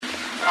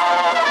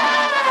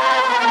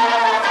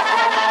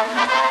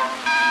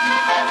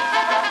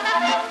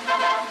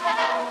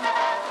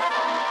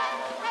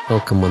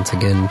Welcome once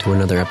again to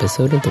another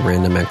episode of the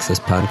Random Access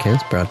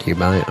Podcast, brought to you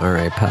by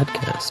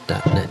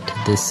ripodcast.net.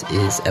 This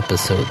is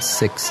episode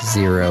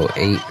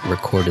 608,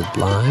 recorded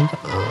live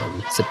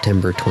on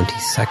September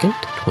 22nd,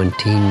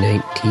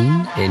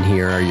 2019. And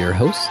here are your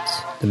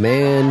hosts. The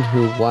man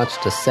who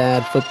watched a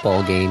sad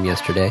football game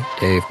yesterday,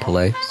 Dave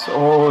Pillay.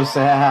 So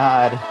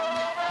sad.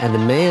 And the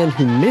man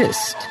who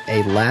missed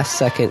a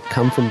last-second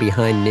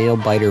come-from-behind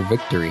nail-biter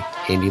victory,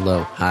 Andy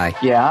Lowe. Hi.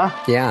 Yeah?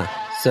 Yeah.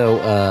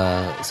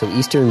 So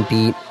Eastern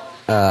beat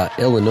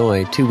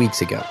Illinois 2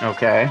 weeks ago.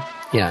 Okay.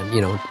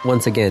 Yeah,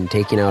 once again,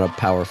 taking out a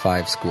Power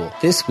 5 school.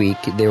 This week,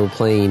 they were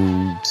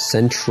playing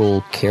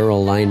Central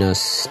Carolina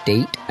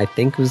State, I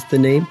think was the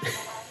name.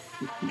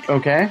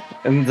 Okay.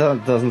 And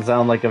doesn't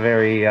sound like a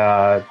very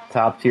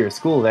top-tier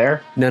school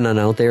there.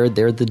 No. They're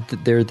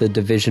the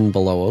division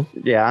below.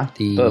 Yeah.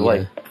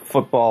 The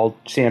football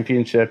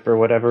championship or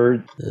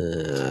whatever.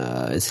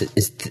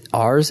 Is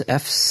ours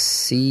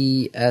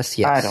FCS?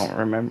 Yes. I don't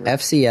remember.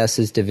 FCS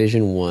is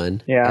Division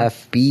 1. Yeah.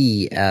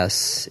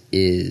 FBS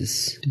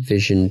is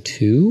Division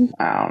 2.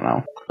 I don't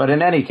know. But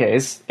in any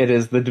case, it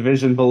is the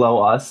division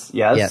below us.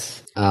 Yes.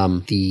 Yes.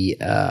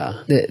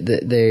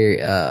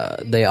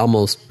 They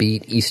almost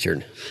beat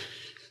Eastern,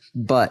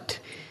 but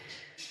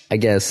I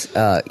guess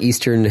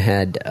Eastern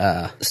had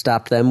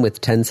stopped them with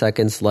 10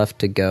 seconds left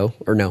to go,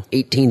 or no,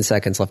 18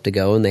 seconds left to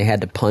go, and they had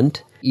to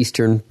punt.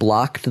 Eastern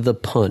blocked the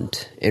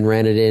punt and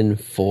ran it in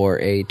for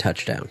a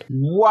touchdown.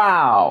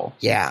 Wow.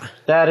 Yeah.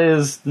 That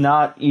is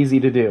not easy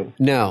to do.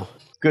 No.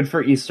 Good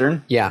for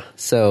Eastern. Yeah.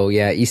 So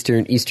yeah,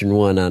 Eastern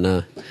won on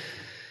a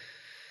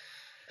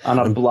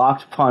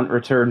blocked punt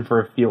return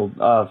for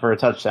a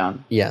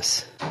touchdown.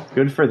 Yes.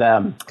 Good for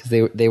them. Because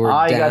they were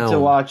I down got to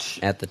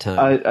watch at the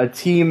time. A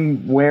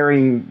team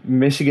wearing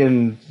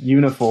Michigan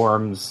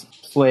uniforms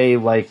play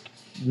like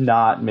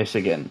not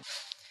Michigan.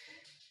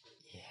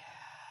 Yeah.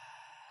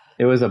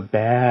 It was a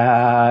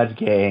bad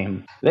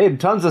game. They had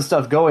tons of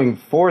stuff going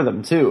for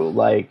them too.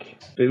 Like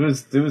it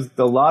was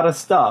a lot of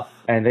stuff,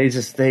 and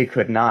they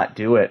could not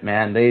do it,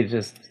 man.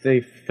 They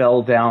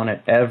fell down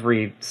at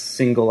every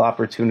single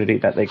opportunity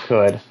that they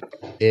could.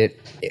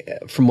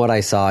 From what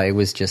I saw, it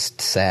was just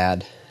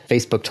sad.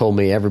 Facebook told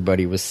me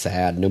everybody was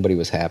sad. Nobody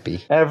was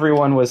happy.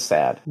 Everyone was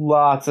sad.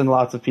 Lots and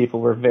lots of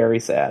people were very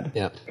sad.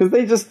 Yeah.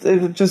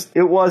 Because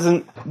it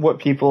wasn't what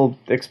people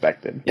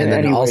expected in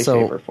any way,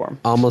 shape, or form.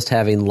 Almost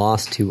having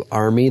lost to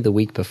Army the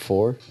week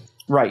before.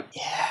 Right.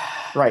 Yeah.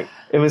 Right.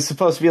 It was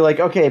supposed to be like,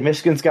 okay,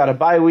 Michigan's got a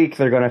bye week.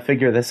 They're going to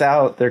figure this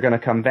out. They're going to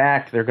come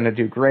back. They're going to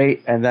do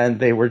great. And then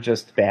they were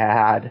just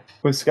bad.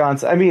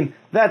 Wisconsin. I mean,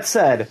 that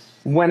said,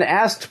 when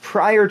asked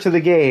prior to the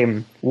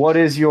game, what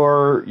is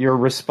your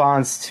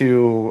response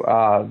to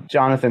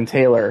Jonathan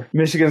Taylor?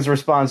 Michigan's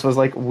response was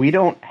like, we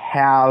don't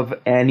have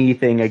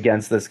anything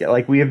against this guy.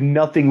 Like, we have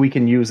nothing we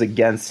can use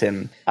against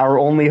him. Our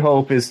only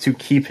hope is to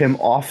keep him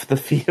off the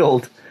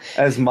field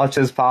as much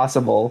as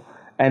possible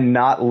and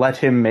not let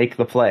him make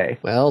the play.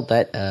 Well,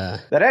 that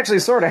actually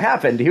sort of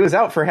happened. He was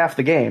out for half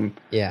the game.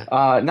 Yeah.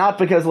 Not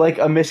because, like,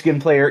 a Michigan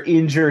player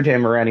injured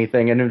him or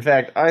anything. And, in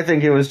fact, I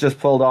think it was just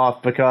pulled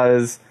off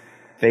because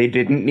they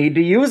didn't need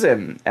to use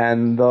him.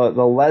 And the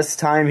less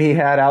time he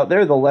had out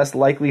there, the less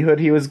likelihood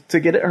he was to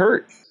get it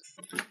hurt.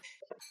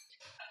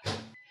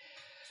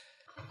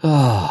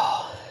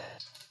 Oh.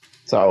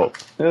 So,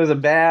 it was a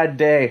bad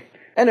day.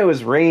 And it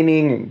was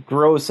raining and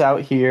gross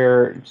out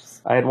here.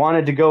 I had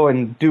wanted to go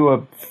and do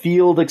a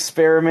field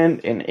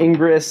experiment in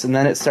Ingress, and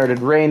then it started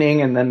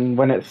raining, and then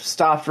when it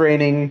stopped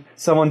raining,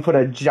 someone put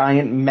a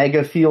giant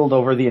mega field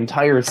over the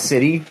entire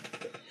city.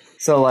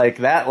 So, like,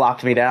 that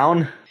locked me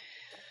down.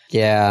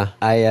 Yeah,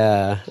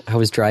 I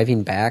was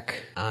driving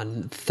back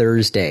on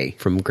Thursday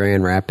from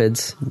Grand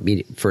Rapids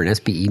for an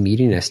SBE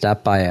meeting. I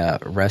stopped by a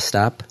rest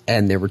stop,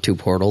 and there were two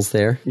portals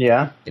there.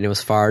 Yeah. And it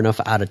was far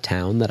enough out of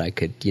town that I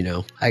could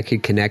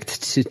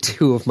connect to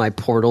two of my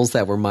portals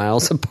that were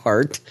miles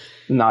apart.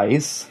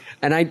 Nice.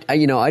 And I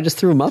just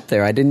threw them up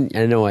there. I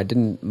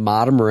didn't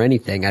mod them or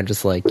anything. I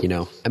just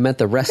I'm at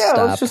the rest stop.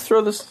 Let's just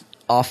throw this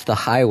off the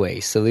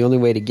highway. So the only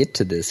way to get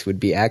to this would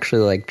be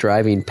actually like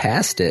driving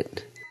past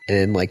it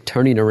and like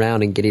turning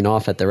around and getting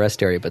off at the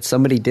rest area. But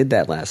somebody did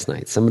that last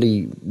night.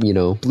 Somebody,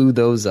 blew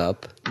those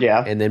up.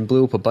 Yeah. And then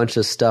blew up a bunch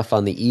of stuff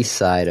on the east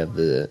side of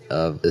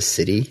the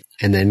city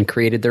and then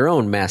created their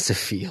own massive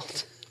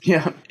field.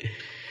 Yeah.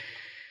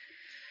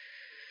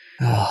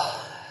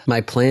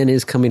 My plan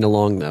is coming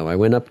along, though. I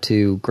went up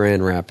to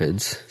Grand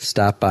Rapids,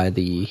 stopped by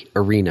the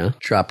arena,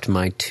 dropped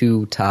my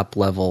 2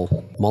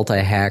 top-level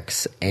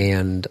multi-hacks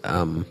and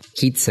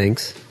heat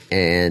sinks,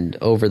 and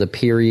over the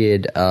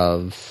period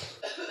of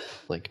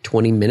like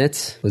 20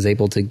 minutes, was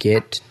able to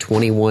get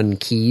 21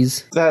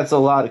 keys. That's a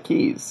lot of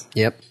keys.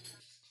 Yep.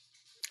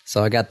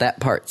 So I got that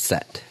part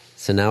set.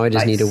 So now I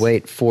just need to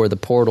wait for the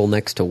portal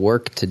next to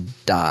work to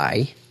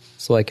die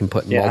so I can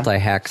put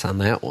multi-hacks on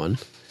that one.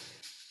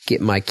 Get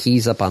my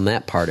keys up on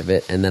that part of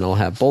it, and then I'll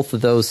have both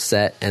of those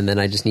set, and then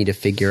I just need to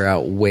figure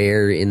out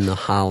where in the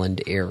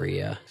Holland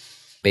area,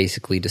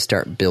 basically, to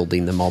start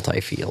building the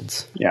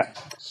multi-fields. Yeah.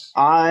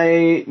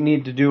 I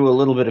need to do a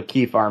little bit of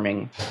key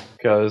farming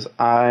because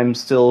I'm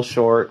still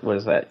short. What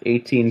is that?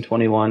 18,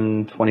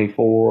 21,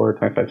 24,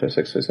 25,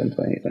 26, 27,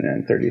 28,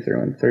 29, 30,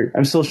 31, 30.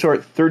 I'm still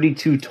short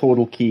 32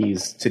 total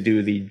keys to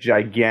do the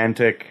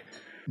gigantic,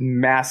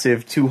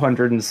 massive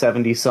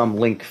 270-some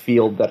link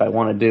field that I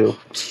want to do.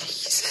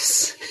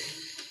 Jesus.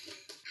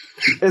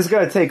 It's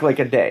going to take like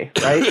a day,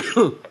 right?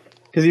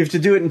 Because you have to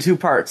do it in two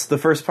parts. The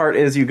first part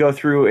is you go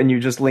through and you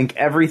just link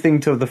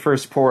everything to the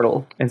first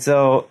portal. And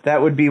so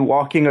that would be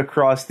walking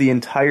across the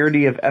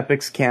entirety of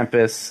Epic's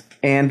campus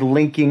and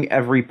linking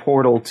every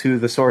portal to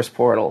the source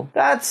portal.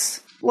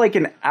 That's like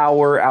an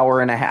hour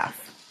and a half.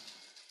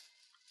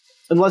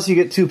 Unless you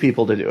get two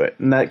people to do it.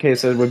 In that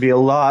case, it would be a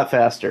lot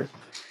faster.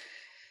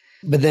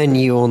 But then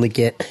you only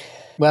get...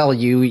 Well,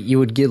 you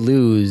would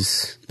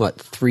lose,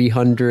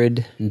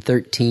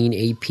 313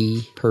 AP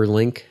per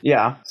link?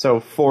 Yeah, so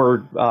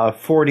for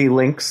 40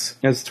 links,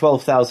 it's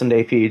 12,000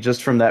 AP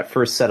just from that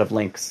first set of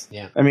links.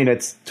 Yeah. I mean,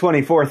 it's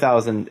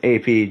 24,000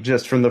 AP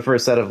just from the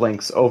first set of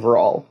links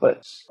overall.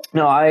 But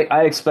no,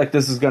 I expect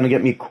this is going to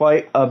get me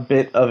quite a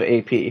bit of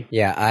AP.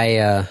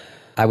 Yeah,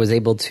 I was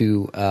able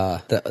to,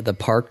 the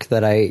park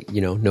that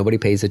nobody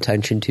pays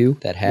attention to,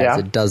 that has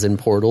a dozen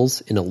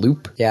portals in a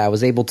loop. Yeah, I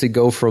was able to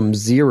go from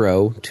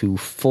 0 to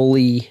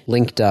fully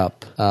linked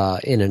up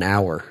in an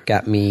hour.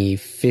 Got me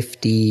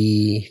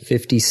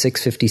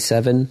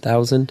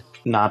 57,000.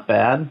 Not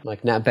bad.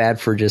 Like, not bad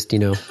for just,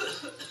 an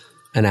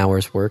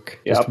hour's work.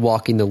 Yep. Just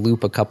walking the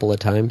loop a couple of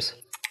times.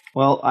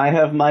 Well, I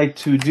have my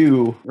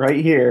to-do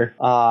right here,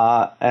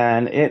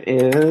 and it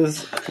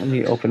is, let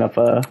me open up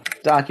a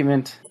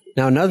document.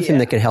 Now, another thing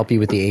that could help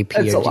you with the AP.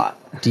 That's a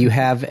lot. Do you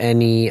have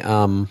any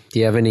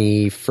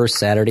First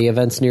Saturday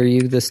events near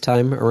you this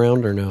time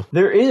around, or no?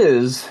 There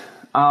is.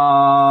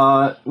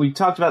 We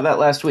talked about that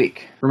last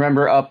week.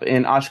 Remember, up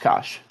in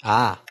Oshkosh.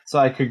 Ah. So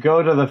I could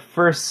go to the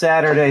First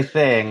Saturday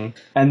thing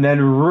and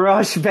then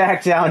rush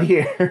back down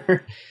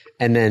here.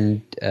 And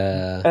then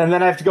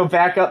I have to go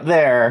back up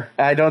there.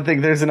 I don't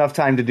think there's enough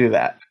time to do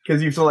that.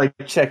 Because you have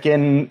to, check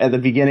in at the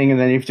beginning and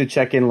then you have to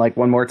check in,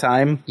 one more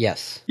time.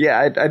 Yes.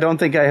 Yeah, I don't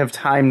think I have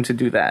time to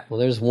do that.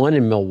 Well, there's one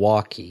in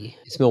Milwaukee.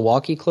 Is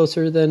Milwaukee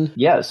closer than?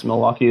 Yes,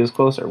 Milwaukee is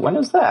closer. When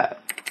is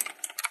that?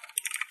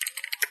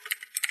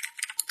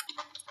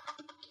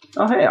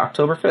 Oh, hey,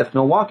 October 5th,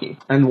 Milwaukee.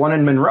 And one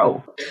in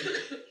Monroe.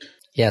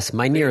 Yes,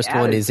 my nearest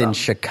one is in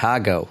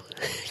Chicago.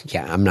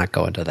 Yeah, I'm not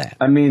going to that.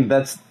 I mean,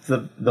 that's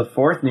the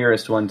fourth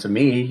nearest one to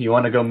me. You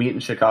want to go meet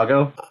in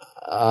Chicago?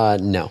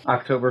 No.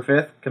 October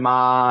 5th? Come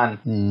on.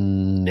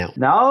 No.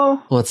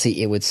 No? Well, let's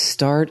see. It would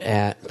start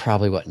at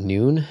probably,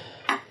 noon?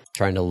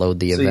 Trying to load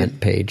the event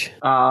page.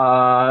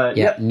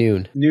 Yep.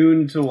 Noon.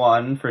 Noon to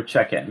 1 for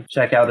check-in.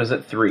 Checkout is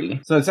at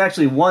 3. So it's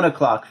actually 1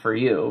 o'clock for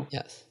you.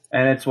 Yes.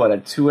 And it's, a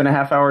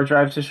 2.5 hour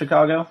drive to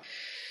Chicago?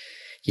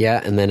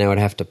 Yeah, and then I would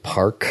have to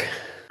park.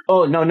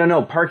 Oh,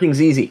 no.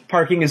 Parking's easy.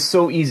 Parking is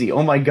so easy.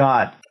 Oh, my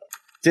God.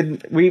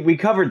 We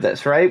covered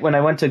this, right? When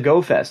I went to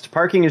GoFest.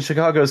 Parking in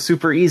Chicago is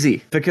super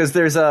easy because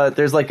there's a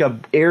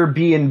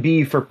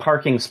Airbnb for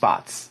parking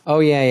spots. Oh,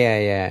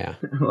 yeah.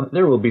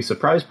 There will be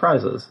surprise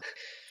prizes.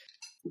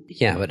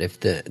 Yeah, but if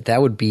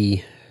that would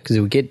be, because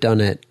it would get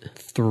done at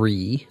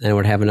 3, then it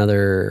would have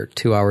another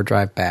 2-hour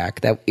drive back.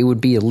 It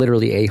would be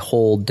literally a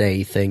whole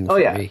day thing for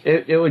me.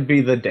 It would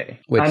be the day.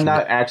 I'm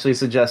not actually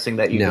suggesting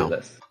that you do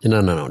this.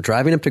 No.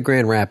 Driving up to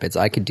Grand Rapids,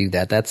 I could do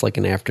that. That's like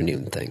an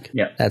afternoon thing.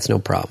 Yeah. That's no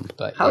problem.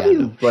 But how do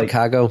you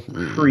Chicago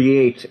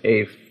create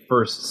a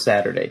First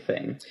Saturday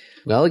thing?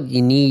 Well,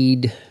 you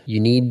need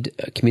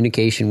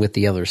communication with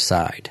the other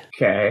side.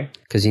 Okay.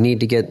 Because you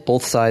need to get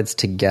both sides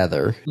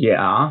together.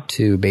 Yeah.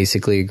 To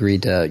basically agree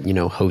to,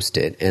 host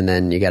it. And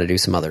then you got to do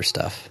some other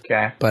stuff.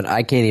 Okay. But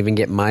I can't even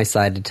get my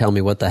side to tell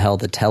me what the hell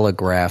the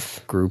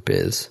Telegraph group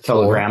is.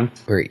 Telegram.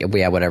 Or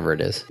whatever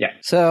it is. Yeah.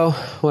 So,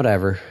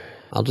 whatever.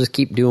 I'll just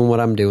keep doing what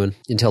I'm doing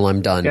until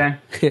I'm done.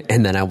 Okay.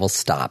 And then I will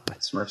stop.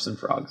 Smurfs and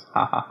frogs.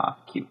 Ha ha ha.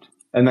 Cute.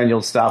 And then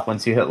you'll stop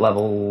once you hit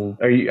level...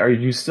 Are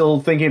you still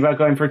thinking about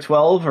going for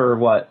 12 or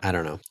what? I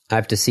don't know. I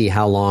have to see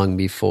how long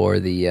before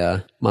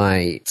the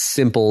my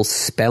simple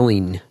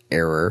spelling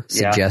error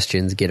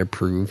suggestions get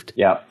approved.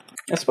 Yeah.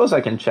 I suppose I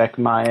can check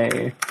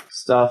my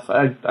stuff.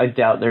 I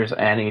doubt there's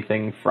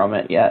anything from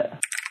it yet.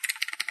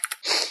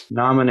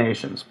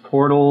 Nominations.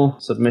 Portal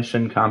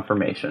submission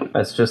confirmation.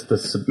 That's just the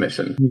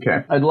submission.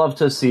 Okay. I'd love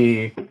to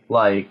see,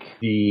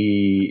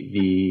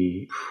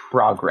 the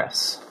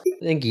progress.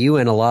 I think you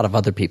and a lot of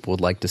other people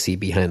would like to see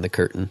behind the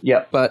curtain.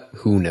 Yep. But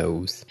who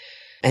knows?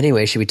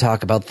 Anyway, should we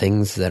talk about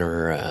things that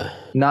are...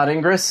 Not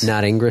Ingress?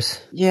 Not Ingress?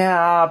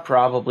 Yeah,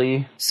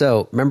 probably.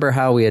 So, remember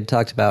how we had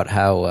talked about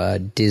how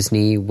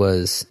Disney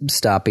was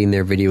stopping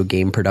their video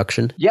game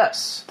production?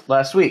 Yes,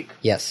 last week.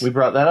 Yes. We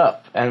brought that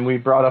up. And we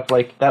brought up,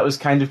 that was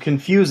kind of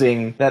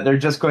confusing that they're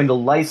just going to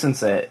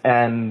license it.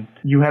 And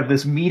you have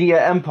this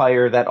media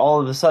empire that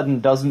all of a sudden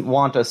doesn't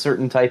want a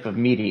certain type of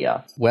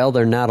media. Well,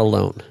 they're not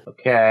alone.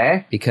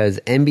 Okay. Because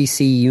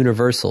NBC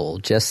Universal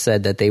just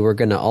said that they were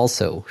going to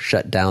also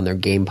shut down their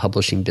game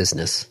publishing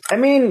business. I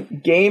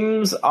mean,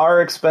 games are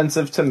are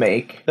expensive to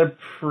make. They're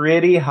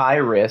pretty high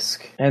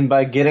risk. And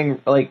by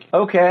getting, like,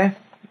 okay,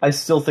 I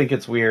still think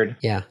it's weird.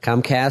 Yeah.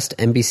 Comcast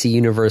NBC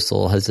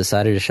Universal has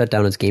decided to shut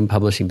down its game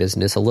publishing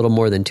business a little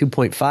more than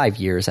 2.5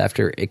 years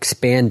after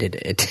expanded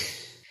it.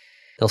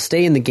 They'll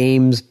stay in the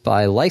games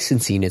by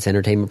licensing its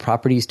entertainment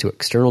properties to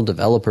external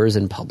developers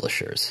and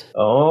publishers.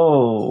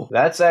 Oh,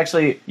 that's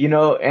actually,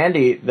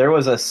 Andy, there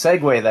was a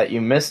segue that you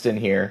missed in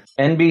here.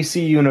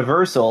 NBC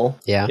Universal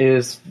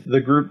is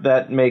the group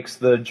that makes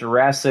the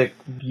Jurassic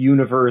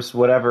Universe,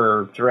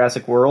 whatever,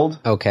 Jurassic World.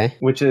 Okay.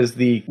 Which is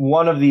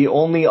one of the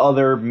only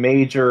other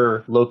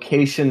major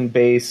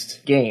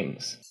location-based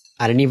games.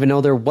 I didn't even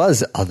know there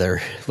was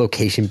other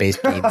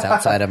location-based games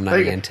outside of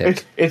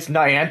Niantic. It's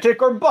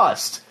Niantic or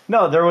bust.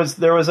 No, there was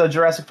a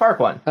Jurassic Park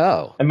one.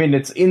 Oh. I mean,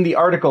 it's in the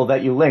article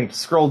that you linked.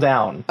 Scroll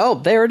down. Oh,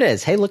 there it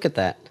is. Hey, look at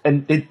that.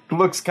 And it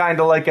looks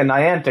kind of like a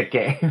Niantic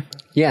game.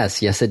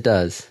 Yes, it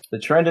does. The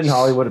trend in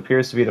Hollywood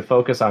appears to be to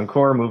focus on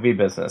core movie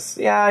business.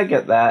 Yeah, I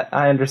get that.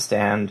 I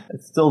understand. I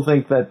still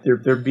think that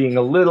they're being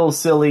a little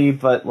silly,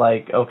 but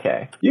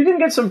okay. You can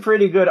get some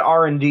pretty good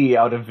R&D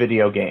out of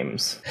video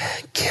games.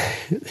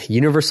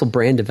 Universal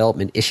Brand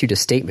Development issued a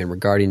statement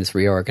regarding this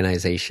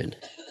reorganization.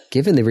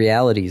 Given the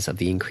realities of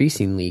the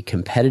increasingly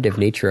competitive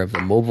nature of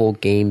the mobile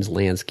games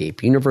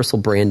landscape, Universal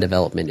Brand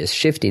Development is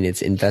shifting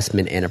its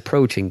investment and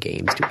approach in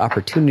games to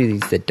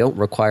opportunities that don't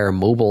require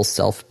mobile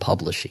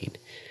self-publishing.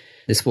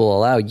 This will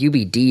allow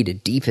UBD to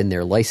deepen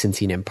their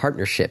licensing and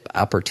partnership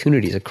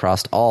opportunities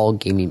across all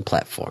gaming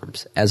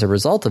platforms. As a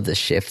result of this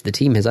shift, the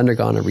team has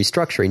undergone a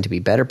restructuring to be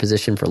better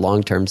positioned for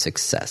long-term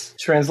success.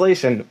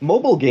 Translation,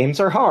 mobile games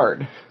are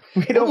hard.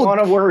 We don't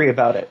want to worry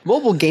about it.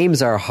 Mobile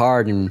games are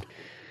hard and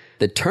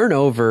the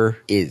turnover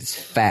is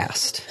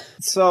fast.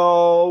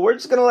 So we're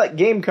just going to let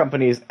game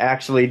companies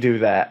actually do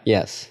that.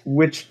 Yes.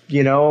 Which,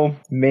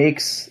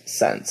 makes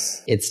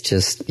sense. It's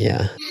just,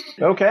 yeah.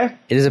 Okay.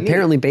 It is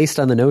apparently based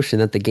on the notion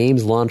that the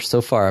games launched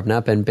so far have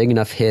not been big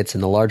enough hits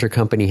and the larger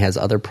company has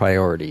other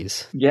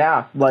priorities.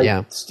 Yeah,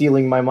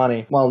 stealing my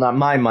money. Well, not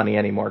my money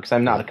anymore because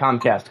I'm not a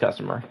Comcast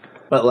customer.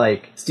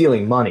 But,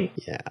 stealing money.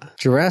 Yeah.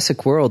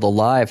 Jurassic World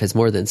Alive has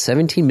more than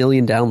 17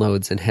 million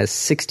downloads and has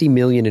 60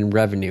 million in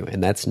revenue,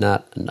 and that's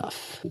not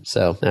enough.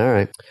 So, all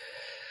right.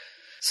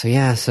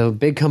 So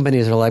big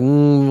companies are like,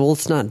 well,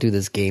 let's not do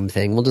this game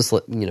thing. We'll just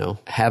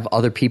have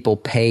other people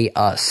pay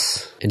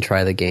us and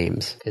try the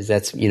games. Because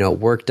that's,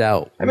 worked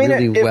out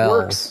really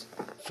well.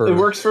 It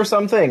works for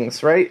some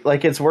things, right?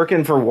 Like, it's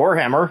working for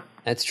Warhammer.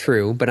 That's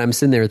true, but I'm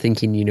sitting there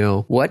thinking,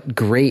 what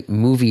great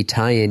movie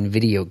tie-in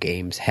video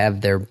games have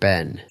there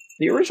been?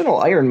 The original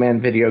Iron Man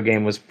video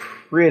game was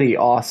pretty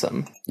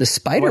awesome. The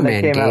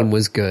Spider-Man game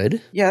was good.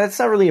 Yeah, that's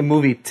not really a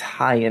movie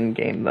tie-in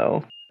game,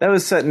 though. That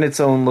was set in its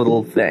own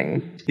little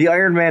thing. The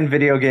Iron Man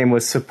video game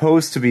was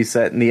supposed to be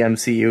set in the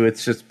MCU.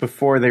 It's just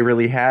before they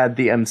really had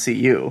the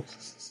MCU.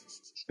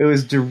 It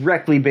was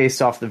directly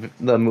based off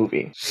the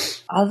movie.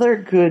 Other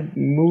good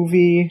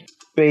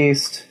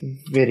movie-based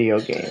video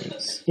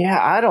games. Yeah,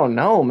 I don't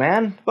know,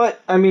 man.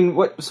 But, I mean,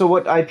 what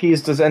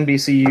IPs does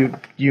NBC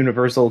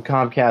Universal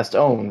Comcast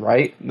own,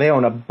 right? They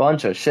own a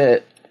bunch of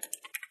shit.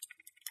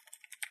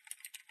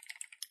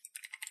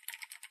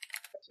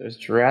 There's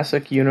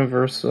Jurassic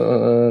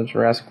Universal,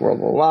 Jurassic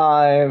World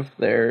Alive,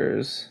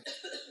 there's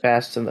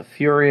Fast and the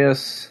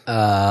Furious.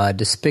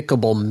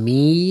 Despicable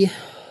Me.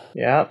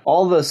 Yeah,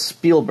 all the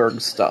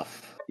Spielberg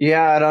stuff.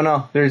 Yeah, I don't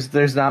know.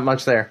 There's not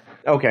much there.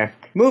 Okay.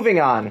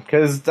 Moving on,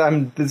 because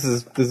this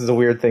is a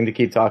weird thing to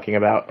keep talking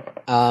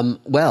about.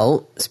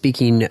 Well,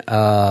 speaking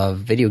of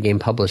video game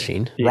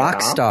publishing,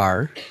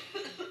 Rockstar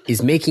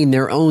is making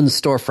their own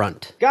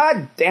storefront.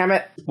 God damn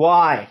it!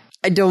 Why?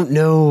 I don't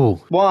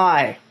know.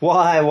 Why?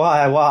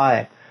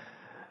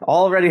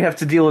 Already have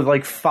to deal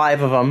with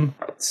 5 of them.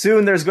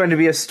 Soon there's going to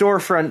be a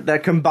storefront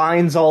that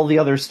combines all the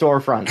other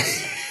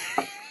storefronts.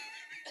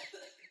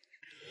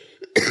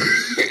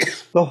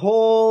 The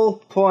whole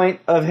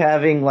point of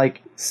having,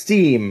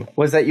 Steam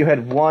was that you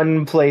had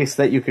one place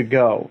that you could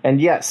go.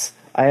 And yes,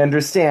 I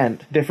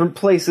understand. Different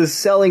places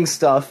selling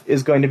stuff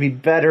is going to be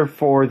better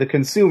for the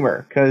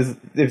consumer. Because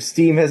if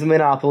Steam has a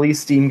monopoly,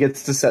 Steam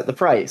gets to set the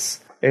price.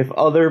 If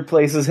other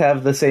places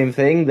have the same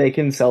thing, they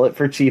can sell it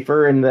for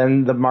cheaper and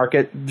then the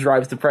market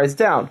drives the price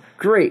down.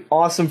 Great.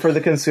 Awesome for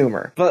the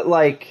consumer. But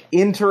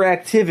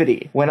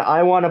interactivity. When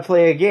I want to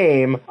play a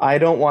game, I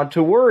don't want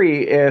to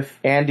worry if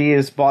Andy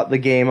has bought the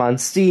game on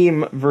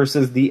Steam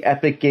versus the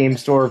Epic Game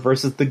Store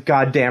versus the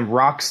goddamn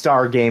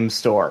Rockstar Game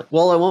Store.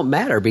 Well, it won't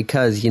matter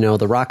because, the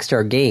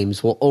Rockstar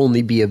games will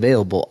only be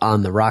available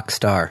on the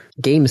Rockstar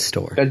Game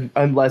Store.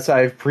 Unless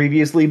I've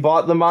previously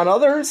bought them on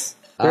others?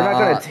 They're not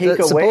going to take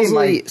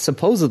away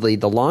Supposedly,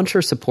 the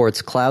launcher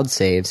supports cloud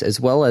saves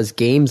as well as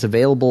games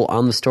available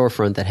on the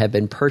storefront that have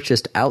been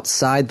purchased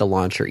outside the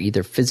launcher,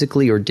 either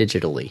physically or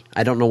digitally.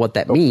 I don't know what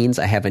that means.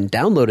 I haven't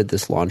downloaded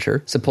this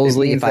launcher.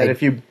 Supposedly,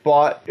 if you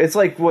bought... It's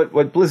like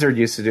what Blizzard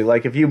used to do.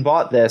 If you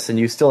bought this and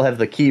you still have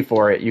the key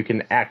for it, you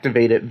can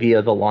activate it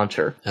via the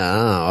launcher.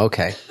 Oh,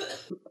 okay.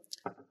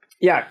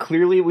 Yeah,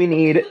 clearly we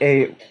need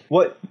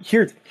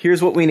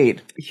here's what we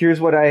need.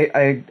 Here's what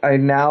I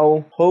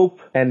now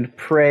hope and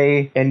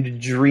pray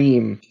and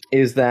dream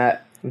is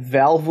that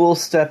Valve will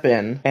step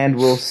in and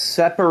will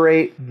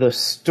separate the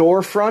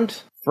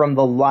storefront from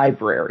the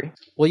library.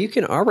 Well, you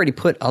can already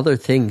put other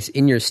things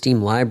in your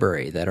Steam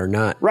library that are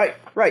not... Right.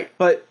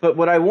 But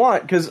what I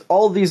want, because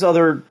all these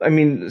other, I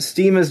mean,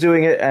 Steam is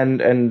doing it,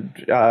 and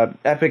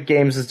Epic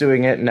Games is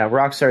doing it, and now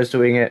Rockstar is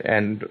doing it,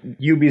 and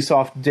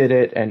Ubisoft did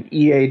it, and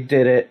EA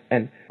did it,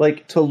 and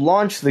like to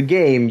launch the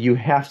game, you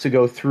have to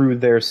go through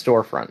their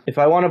storefront. If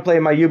I want to play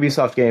my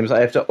Ubisoft games,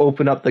 I have to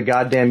open up the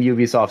goddamn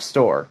Ubisoft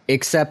store.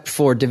 Except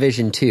for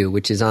Division 2,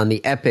 which is on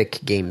the Epic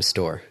Game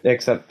Store.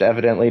 Except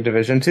evidently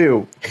Division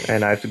 2,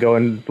 and I have to go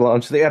and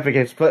launch the Epic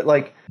games. But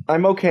like,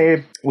 I'm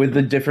okay with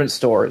the different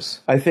stores.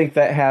 I think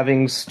that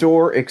having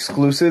store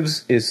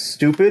exclusives is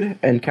stupid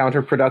and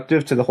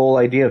counterproductive to the whole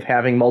idea of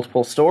having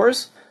multiple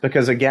stores.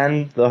 Because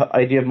again, the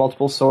idea of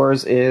multiple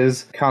stores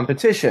is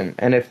competition.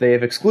 And if they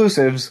have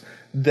exclusives,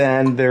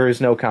 then there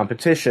is no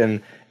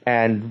competition.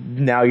 And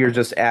now you're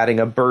just adding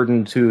a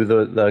burden to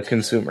the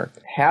consumer.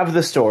 Have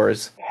the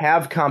stores,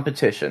 have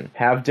competition,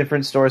 have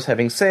different stores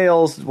having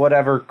sales,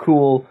 whatever,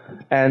 cool.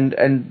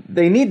 And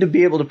they need to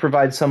be able to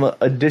provide some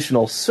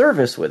additional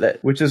service with it,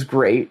 which is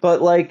great.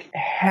 But like,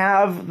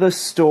 have the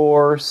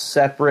store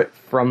separate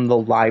from the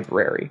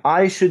library.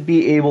 I should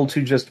be able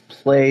to just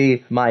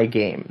play my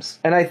games.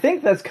 And I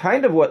think that's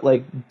kind of what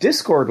like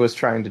Discord was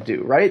trying to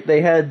do, right?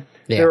 They had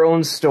their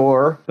own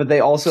store, but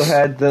they also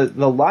had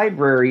the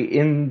library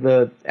in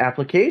the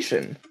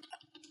application.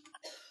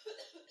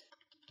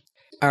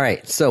 All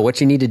right, so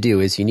what you need to do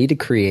is you need to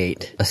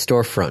create a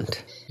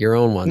storefront, your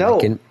own one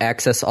that can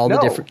access all the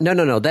different...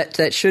 No,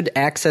 that should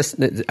access...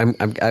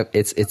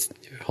 It's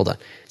hold on.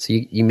 So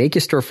you make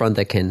your storefront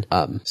that can...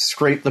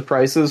 scrape the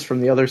prices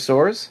from the other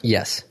stores?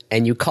 Yes,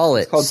 and you call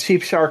it... It's called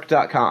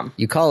cheapshark.com.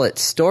 You call it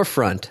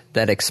storefront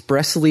that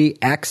expressly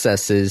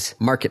accesses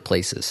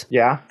marketplaces.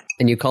 Yeah.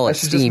 And you call it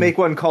Steam. Steam. Just make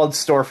one called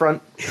Storefront.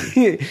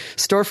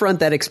 Storefront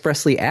that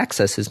expressly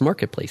accesses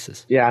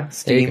marketplaces. Yeah,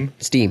 Steam.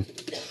 Steam.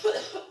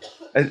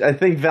 I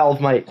think Valve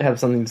might have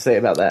something to say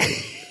about that.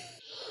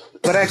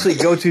 But actually,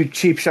 go to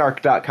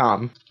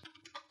cheapshark.com.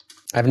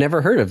 I've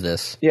never heard of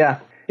this. Yeah.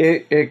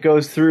 It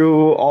goes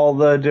through all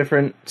the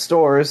different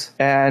stores,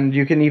 and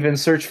you can even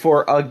search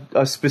for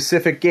a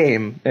specific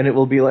game, and it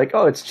will be like,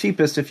 oh, it's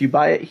cheapest if you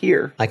buy it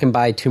here. I can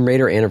buy Tomb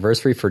Raider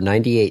Anniversary for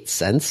 98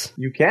 cents?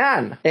 You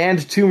can.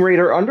 And Tomb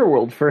Raider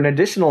Underworld for an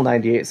additional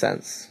 98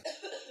 cents.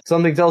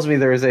 Something tells me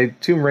there is a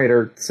Tomb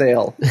Raider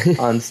sale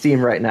on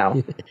Steam right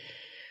now.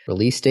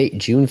 Release date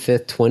June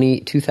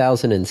 5th,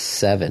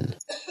 2007.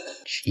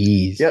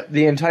 Jeez. Yep,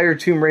 the entire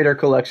Tomb Raider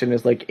collection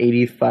is like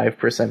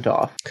 85%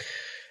 off.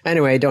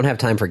 Anyway, I don't have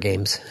time for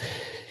games.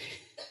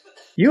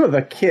 You have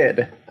a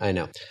kid. I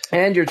know.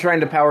 And you're trying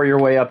to power your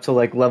way up to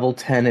like level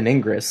 10 in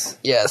Ingress.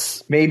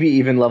 Yes. Maybe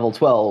even level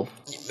 12.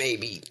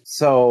 Maybe.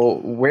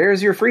 So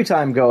where's your free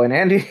time going,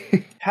 Andy?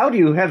 How do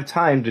you have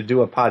time to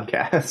do a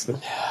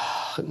podcast?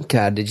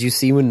 God, did you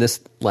see when this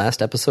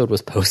last episode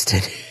was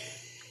posted?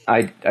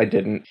 I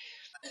didn't.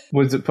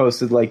 Was it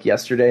posted like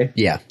yesterday?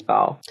 Yeah.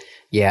 Oh.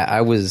 Yeah,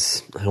 I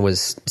was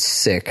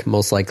sick,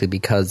 most likely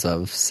because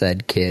of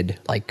said kid,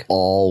 like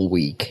all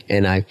week.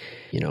 And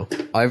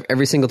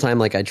every single time,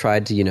 like I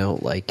tried to,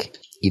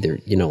 either,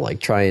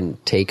 try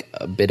and take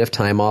a bit of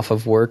time off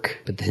of work,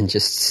 but then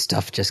just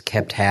stuff just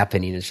kept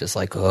happening. It's just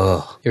like,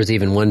 oh. There was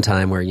even one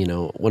time where,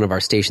 one of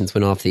our stations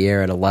went off the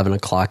air at 11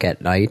 o'clock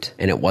at night,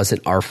 and it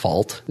wasn't our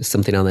fault. It was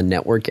something on the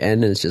network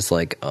end, and it's just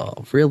like, oh,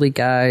 really,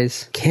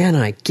 guys? Can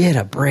I get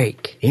a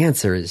break? The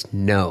answer is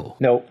no.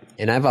 Nope.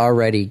 And I've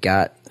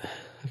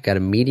got a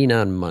meeting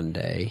on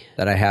Monday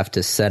that I have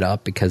to set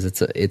up because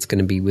it's going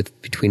to be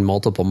between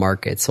multiple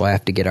markets, so I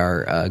have to get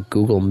our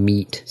Google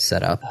Meet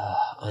set up.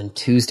 On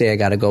Tuesday, I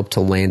got to go up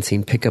to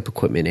Lansing, pick up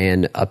equipment,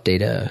 and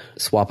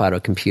swap out a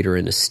computer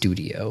in a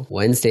studio.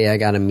 Wednesday, I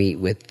got to meet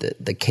with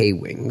the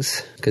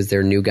K-Wings because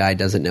their new guy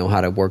doesn't know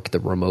how to work the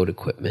remote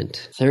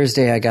equipment.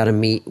 Thursday, I got to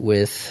meet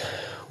with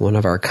one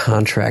of our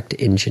contract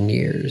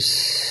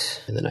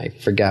engineers. And then I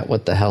forgot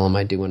what the hell am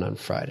I doing on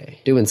Friday.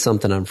 Doing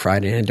something on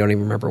Friday, and I don't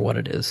even remember what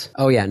it is.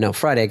 Oh yeah, no,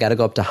 Friday I got to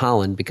go up to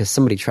Holland because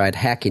somebody tried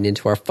hacking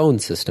into our phone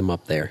system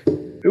up there.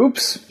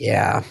 Oops.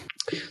 Yeah.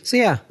 So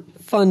yeah,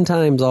 fun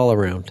times all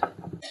around.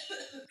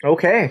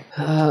 Okay.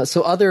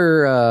 So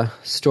other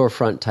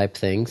storefront type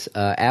things.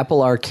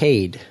 Apple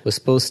Arcade was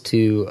supposed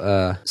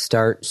to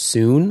start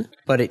soon,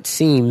 but it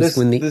seems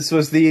this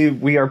was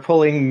we are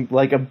pulling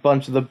like a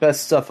bunch of the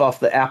best stuff off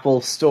the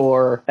Apple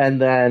Store and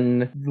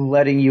then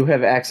letting you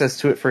have access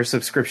to it for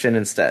subscription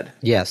instead.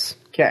 Yes.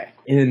 Okay.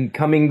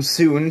 Coming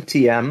soon,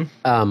 TM.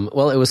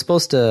 Well, it was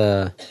supposed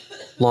to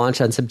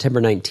launch on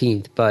September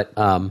 19th, but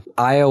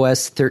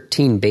iOS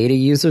 13 beta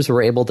users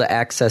were able to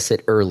access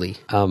it early,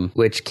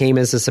 which came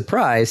as a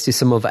surprise to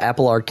some of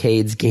Apple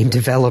Arcade's game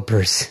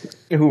developers.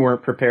 Who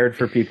weren't prepared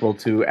for people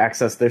to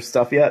access their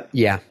stuff yet?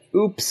 Yeah.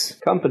 Oops,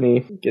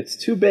 company gets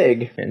too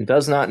big and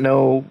does not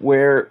know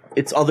where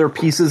its other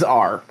pieces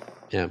are.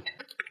 Yeah.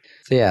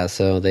 So yeah,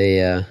 so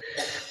they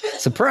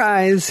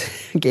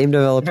surprise game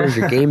developers,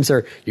 your games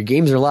are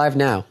live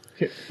now.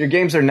 Your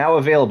games are now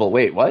available.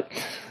 Wait, what?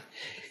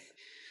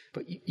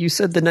 But you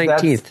said the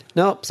 19th.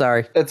 Nope,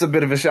 sorry. That's a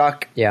bit of a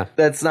shock. Yeah.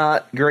 That's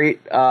not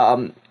great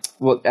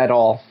at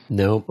all.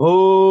 Nope.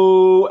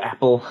 Oh,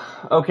 Apple.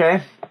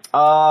 Okay.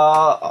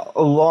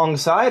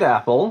 Alongside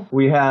Apple,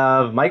 we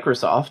have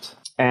Microsoft.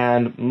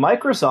 And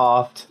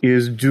Microsoft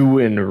is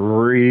doing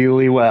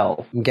really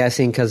well. I'm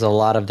guessing because a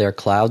lot of their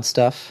cloud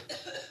stuff.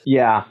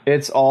 Yeah,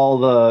 it's all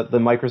the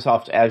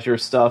Microsoft Azure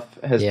stuff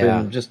has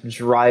been just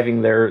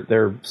driving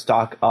their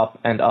stock up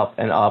and up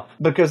and up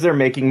because they're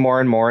making more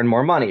and more and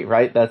more money,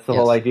 right? That's the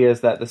whole idea,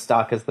 is that the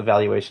stock is the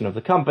valuation of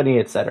the company,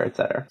 et cetera, et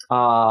cetera.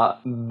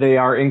 They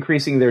are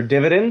increasing their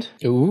dividend.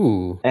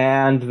 Ooh.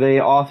 And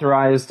they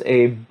authorized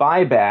a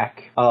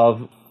buyback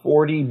of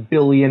 $40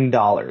 billion.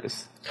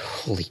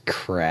 Holy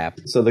crap.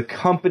 So the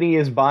company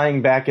is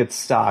buying back its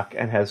stock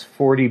and has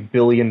 $40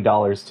 billion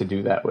to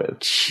do that with.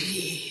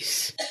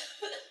 Jeez.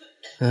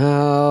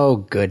 Oh,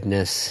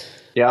 goodness.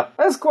 Yep,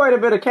 that's quite a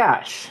bit of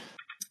cash.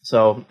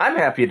 So I'm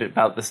happy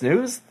about this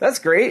news. That's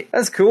great.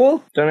 That's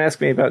cool. Don't ask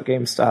me about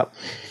GameStop.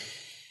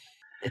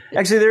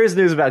 Actually, there is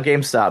news about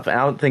GameStop. I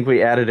don't think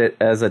we added it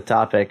as a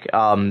topic.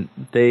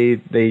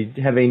 They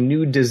have a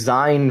new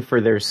design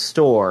for their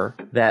store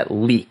that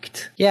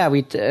leaked. Yeah,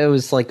 it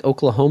was like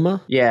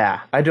Oklahoma. Yeah,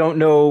 I don't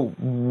know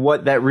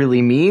what that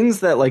really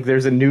means. That like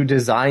there's a new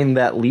design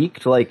that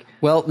leaked. Like,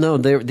 well, no,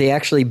 they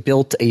actually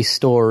built a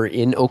store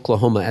in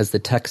Oklahoma as the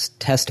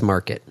test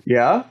market.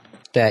 Yeah.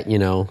 That, you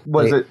know,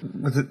 was it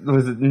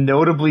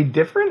notably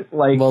different?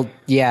 Like, well,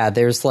 yeah,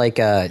 there's like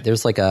a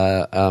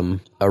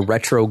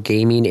retro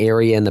gaming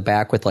area in the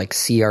back with like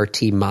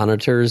CRT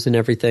monitors and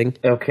everything.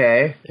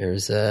 Okay.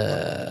 There's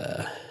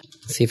let's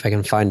see if I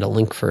can find a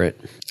link for it.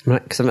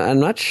 I'm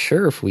not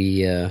sure if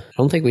I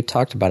don't think we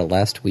talked about it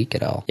last week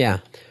at all. Yeah.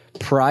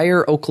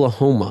 Pryor,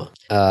 Oklahoma,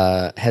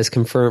 has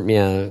confirmed,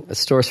 a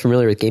source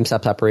familiar with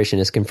GameStop's operation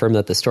has confirmed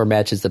that the store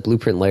matches the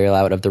blueprint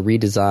layout of the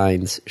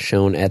redesigns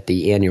shown at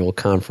the annual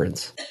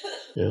conference.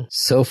 Yeah.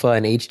 Sofa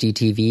and HD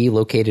TV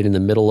located in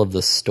the middle of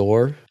the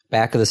store.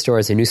 Back of the store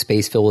is a new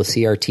space filled with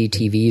CRT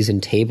TVs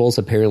and tables,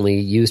 apparently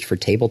used for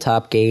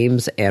tabletop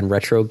games and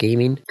retro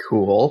gaming.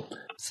 Cool.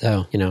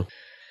 So,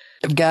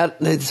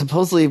 they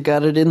supposedly have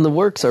got it in the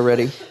works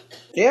already.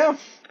 Yeah.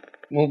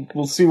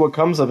 We'll see what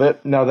comes of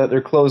it now that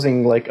they're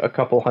closing like a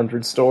couple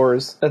hundred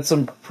stores. That's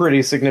some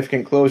pretty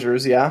significant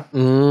closures, yeah?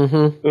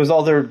 Mm-hmm. It was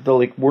all the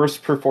like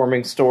worst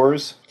performing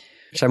stores.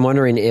 Which I'm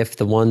wondering if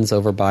the ones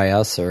over by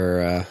us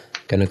are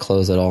going to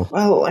close at all.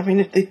 Well, I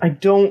mean, I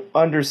don't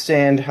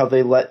understand how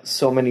they let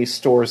so many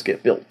stores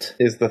get built,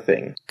 is the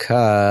thing.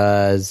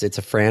 'Cause it's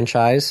a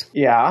franchise?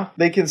 Yeah,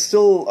 they can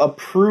still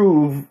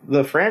approve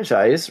the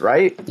franchise,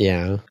 right?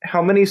 Yeah.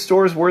 How many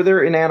stores were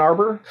there in Ann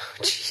Arbor?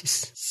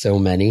 Jeez. So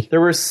many.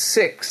 There were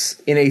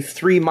 6 in a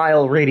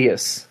 3-mile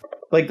radius.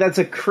 Like, that's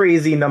a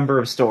crazy number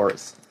of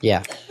stores.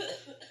 Yeah.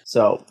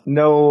 So,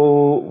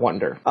 no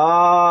wonder.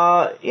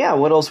 Yeah,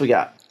 what else we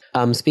got?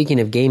 Speaking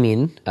of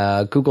gaming,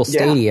 Google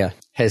Stadia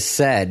has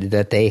said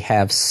that they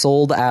have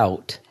sold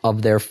out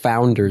of their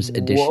Founders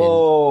Edition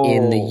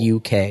in the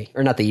UK.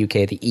 Or not the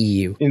UK, the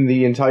EU. In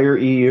the entire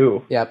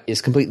EU. Yep, it's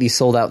completely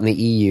sold out in the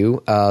EU.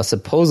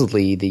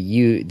 Supposedly, the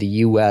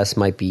US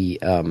might be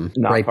Not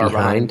right far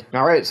behind.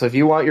 All right, so if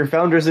you want your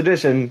Founders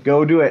Edition,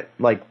 go do it,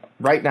 like,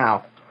 right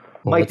now.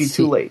 Well, might be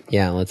too late.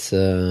 Yeah, let's...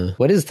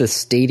 what is the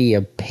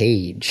Stadia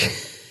page?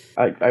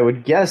 I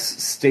would guess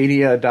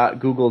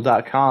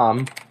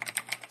stadia.google.com.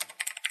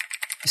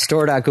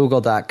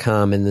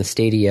 Store.google.com, and the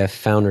Stadia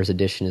Founders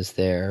Edition is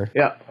there.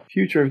 Yeah.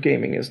 Future of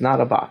gaming is not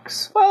a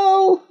box.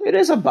 Well, it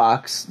is a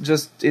box,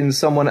 just in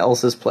someone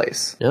else's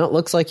place. No, it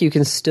looks like you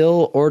can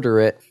still order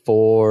it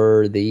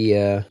for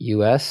the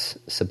US,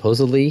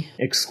 supposedly.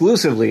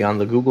 Exclusively on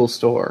the Google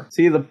Store.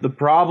 See, the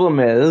problem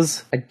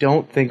is, I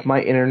don't think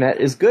my internet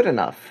is good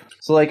enough.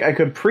 So, like, I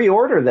could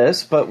pre-order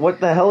this, but what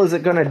the hell is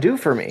it going to do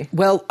for me?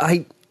 Well,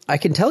 I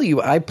can tell you,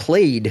 I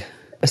played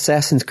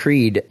Assassin's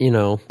Creed,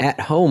 at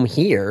home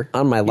here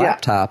on my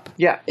laptop.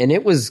 Yeah. And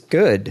it was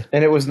good.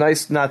 And it was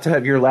nice not to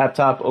have your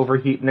laptop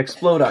overheat and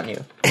explode on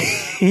you.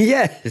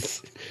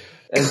 Yes.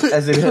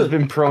 As it has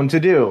been prone to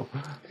do.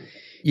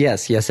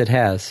 Yes, it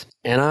has.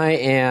 And I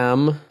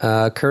am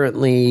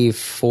currently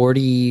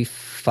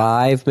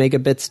 45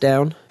 megabits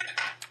down.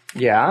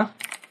 Yeah.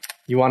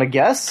 You want to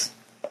guess?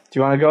 Do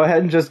you want to go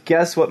ahead and just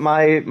guess what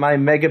my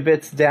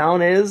megabits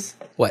down is?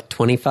 What,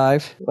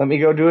 25? Let me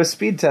go do a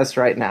speed test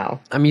right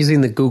now. I'm using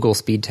the Google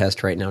speed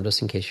test right now,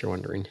 just in case you're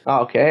wondering.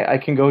 Okay, I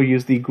can go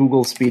use the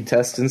Google speed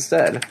test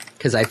instead.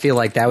 Because I feel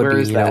like that would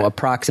be, that?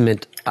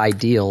 approximate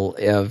ideal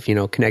of,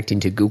 connecting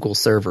to Google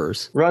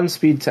servers. Run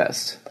speed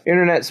test.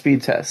 Internet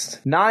speed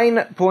test.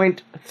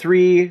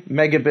 9.3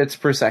 megabits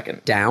per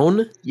second.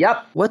 Down?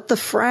 Yep. What the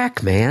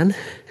frack, man?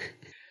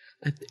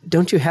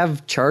 Don't you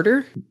have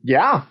Charter?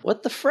 Yeah.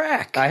 What the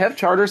frack? I have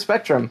Charter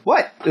Spectrum.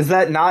 What? Is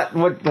that not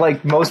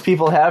what, most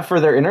people have for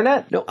their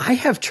internet? No, I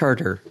have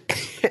Charter,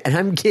 and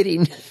I'm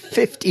getting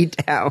 50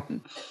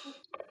 down.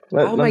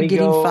 How am I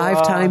getting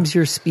 5 times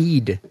your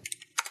speed?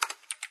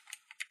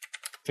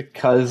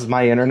 Because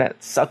my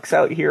internet sucks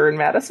out here in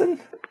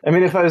Madison. I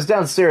mean, if I was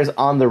downstairs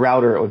on the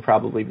router, it would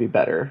probably be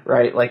better,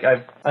 right? Like,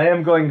 I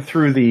am going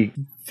through the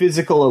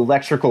physical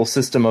electrical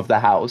system of the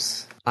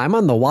house. I'm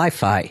on the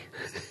Wi-Fi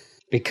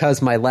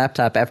because my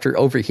laptop, after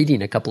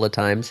overheating a couple of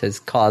times, has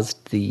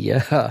caused the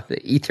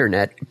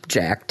Ethernet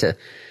jack to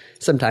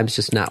sometimes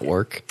just not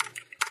work.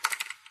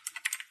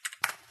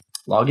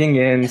 Logging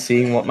in,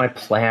 seeing what my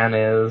plan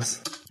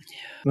is.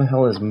 What the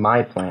hell is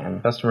my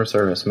plan? Customer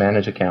service,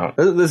 manage account.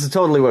 This is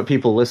totally what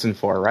people listen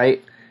for,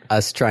 right?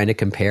 Us trying to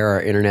compare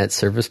our internet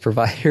service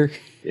provider.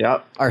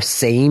 Yep. Our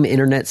same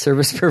internet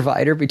service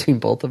provider between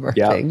both of our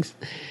things.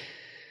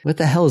 What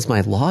the hell is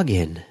my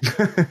login?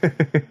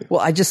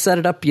 Well, I just set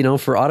it up,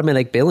 for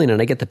automatic billing,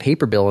 and I get the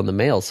paper bill in the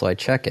mail, so I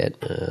check it.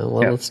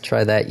 Let's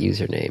try that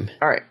username.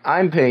 All right,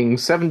 I'm paying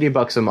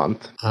 $70 a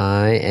month.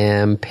 I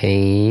am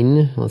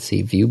paying,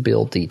 view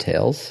bill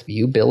details,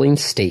 view billing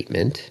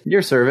statement.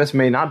 Your service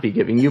may not be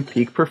giving you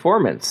peak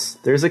performance.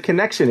 There's a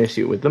connection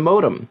issue with the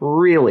modem.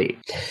 Really?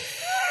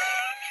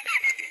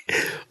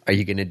 Are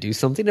you going to do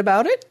something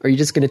about it, or are you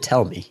just going to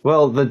tell me?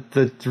 Well,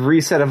 the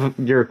reset of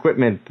your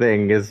equipment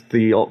thing is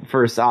the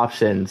first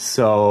option,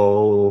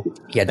 so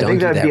yeah, I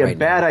think that'd be a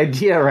bad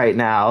idea right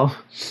now.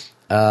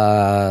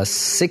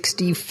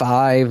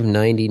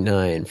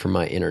 $65.99 for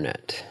my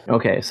internet.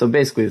 Okay, so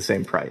basically the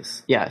same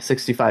price. Yeah,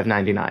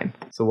 $65.99.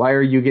 So why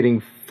are you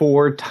getting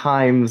 4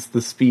 times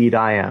the speed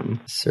I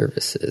am?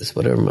 Services.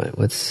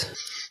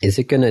 Is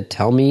it going to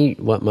tell me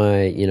what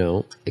my,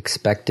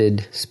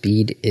 expected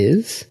speed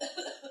is?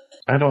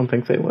 I don't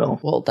think they will.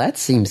 Well, that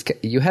seems...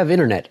 You have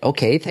internet.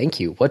 Okay,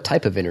 thank you. What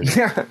type of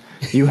internet?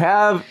 You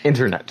have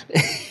internet.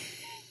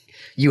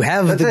 You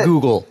have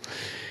Google.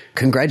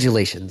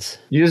 Congratulations.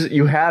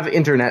 You have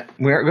internet.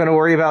 We aren't going to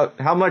worry about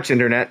how much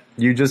internet.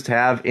 You just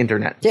have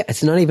internet. Yeah,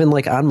 it's not even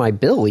on my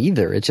bill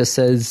either. It just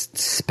says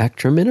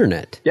Spectrum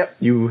Internet. Yep,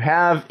 you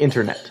have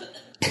internet.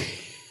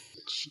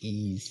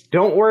 Jeez.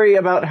 Don't worry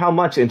about how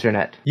much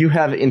internet. You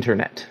have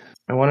internet.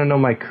 I want to know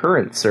my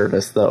current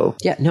service, though.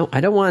 Yeah, no,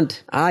 I don't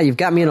want... you've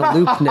got me in a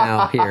loop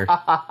now here.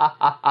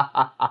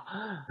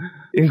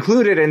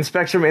 Included in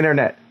Spectrum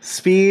Internet.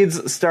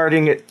 Speeds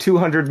starting at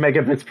 200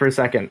 megabits per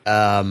second.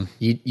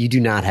 You do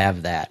not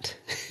have that.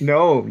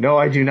 No,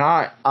 I do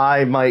not.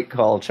 I might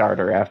call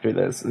Charter after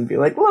this and be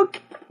like,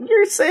 look,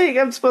 you're saying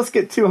I'm supposed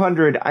to get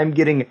 200. I'm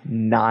getting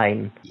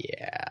 9.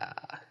 Yeah.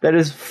 That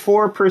is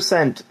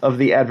 4% of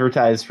the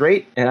advertised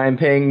rate, and I'm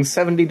paying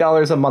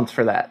 $70 a month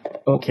for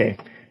that. Okay.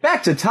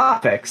 Back to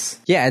topics.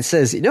 Yeah, it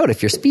says, note,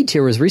 if your speed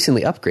tier was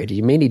recently upgraded,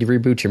 you may need to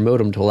reboot your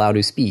modem to allow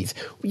new speeds.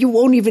 You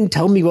won't even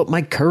tell me what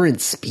my current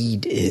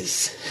speed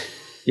is.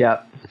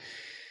 Yep.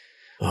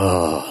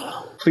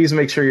 Oh. Please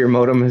make sure your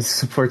modem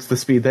supports the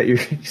speed that you're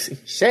using.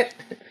 Shit.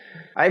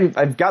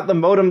 I've got the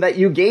modem that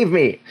you gave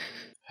me.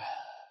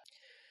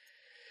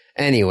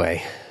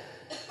 Anyway.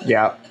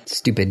 Yeah.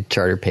 Stupid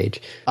Charter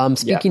page.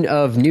 Speaking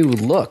of new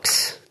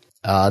looks,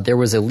 there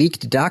was a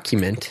leaked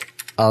document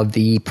of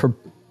the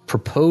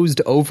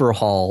proposed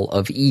overhaul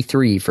of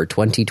E3 for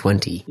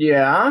 2020.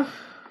 Yeah.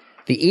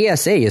 The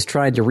ESA is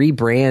trying to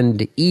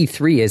rebrand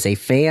E3 as a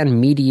fan,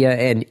 media,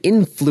 and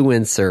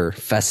influencer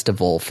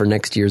festival for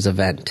next year's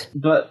event.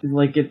 But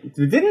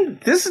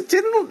didn't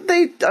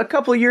they a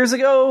couple of years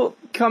ago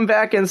come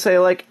back and say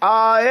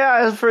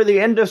yeah, for the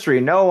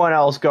industry, no one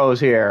else goes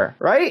here,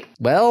 right?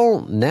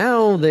 Well,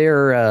 now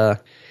they're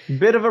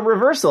bit of a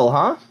reversal,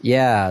 huh?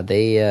 Yeah,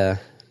 they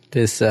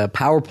this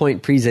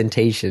PowerPoint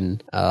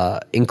presentation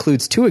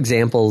includes 2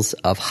 examples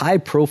of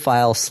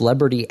high-profile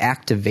celebrity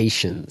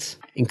activations,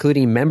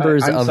 including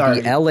members of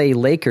the LA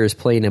Lakers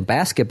playing a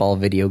basketball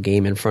video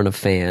game in front of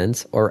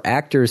fans, or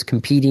actors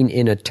competing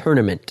in a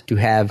tournament to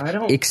have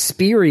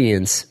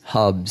experience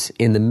hubs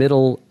in the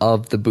middle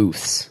of the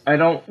booths. I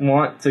don't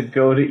want to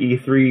go to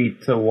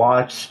E3 to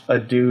watch a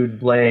dude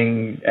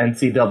playing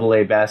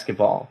NCAA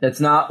basketball.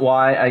 That's not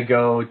why I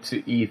go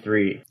to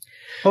E3.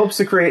 Hopes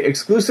to create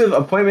exclusive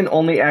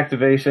appointment-only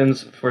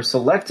activations for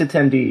select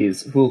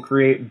attendees who will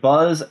create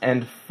buzz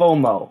and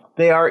FOMO.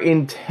 They are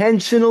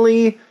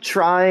intentionally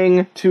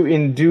trying to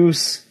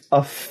induce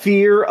a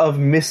fear of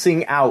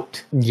missing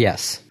out.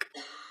 Yes.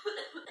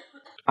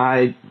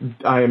 I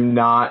am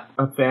not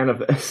a fan of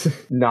this.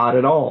 Not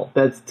at all.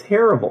 That's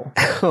terrible.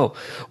 Oh,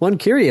 one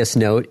curious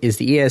note is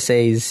the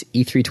ESA's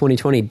E3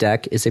 2020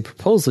 deck is a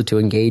proposal to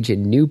engage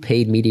in new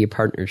paid media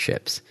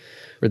partnerships,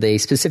 where they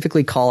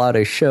specifically call out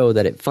a show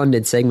that it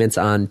funded segments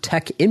on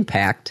Tech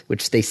Impact,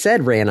 which they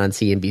said ran on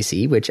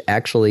CNBC, which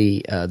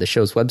actually the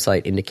show's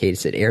website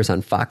indicates it airs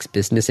on Fox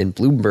Business and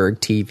Bloomberg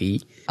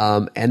TV.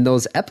 And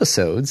those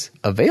episodes,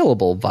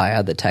 available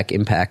via the Tech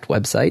Impact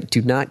website,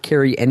 do not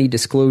carry any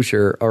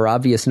disclosure or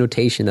obvious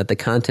notation that the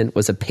content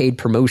was a paid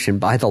promotion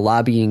by the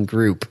lobbying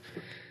group.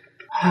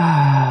 All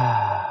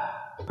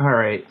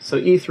right, so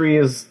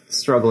E3 is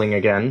struggling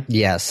again.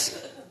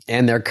 Yes.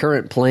 And their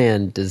current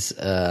plan does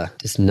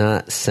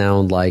not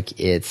sound like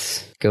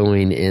it's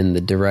going in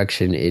the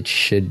direction it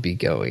should be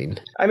going.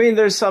 I mean,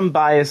 there's some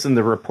bias in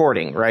the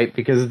reporting, right?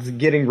 Because it's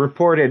getting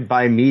reported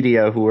by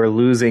media who are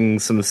losing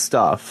some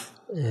stuff.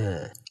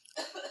 Yeah.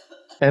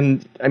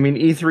 And, I mean,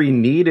 E3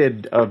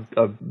 needed a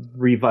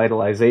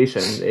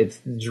revitalization. It's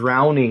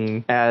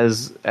drowning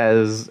as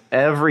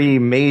every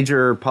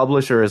major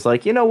publisher is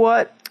like, you know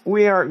what?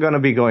 We aren't going to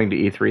be going to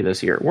E3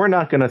 this year. We're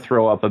not going to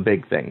throw up a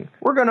big thing.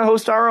 We're going to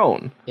host our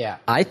own. Yeah.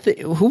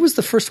 Who was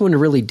the first one to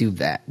really do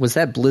that? Was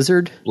that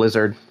Blizzard?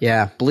 Blizzard.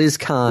 Yeah,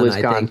 BlizzCon,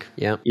 I think.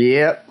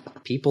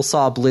 Yep. People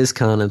saw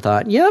BlizzCon and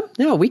thought, yep,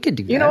 no, we could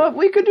do that. You know what?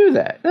 We could do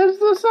that.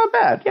 That's not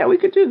bad. Yeah, we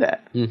could do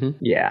that. Mm-hmm.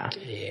 Yeah.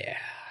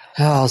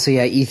 Oh, so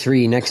yeah,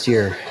 E3 next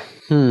year.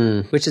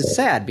 Which is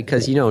sad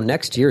because,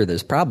 next year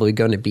there's probably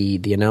going to be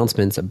the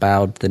announcements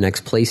about the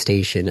next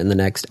PlayStation and the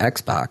next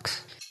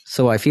Xbox.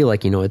 So I feel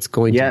like, it's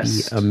going to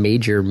be a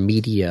major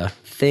media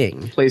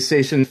thing.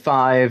 PlayStation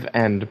 5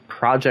 and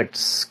Project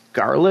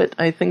Scarlet,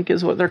 I think,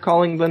 is what they're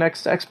calling the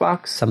next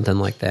Xbox. Something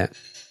like that.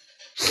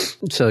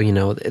 So,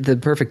 the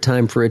perfect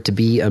time for it to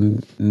be a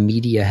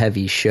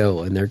media-heavy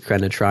show, and they're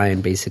going to try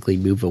and basically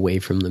move away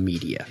from the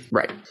media.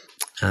 Right.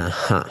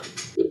 Uh-huh.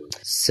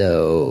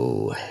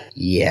 So,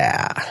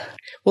 yeah.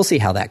 We'll see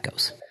how that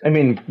goes. I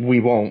mean, we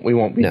won't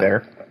be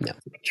there. No.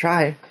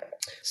 Try.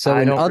 So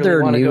in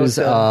other news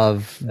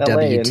of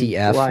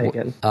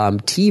WTF,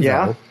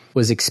 TiVo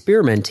was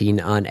experimenting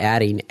on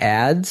adding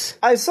ads.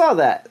 I saw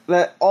that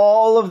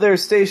all of their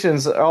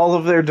stations, all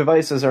of their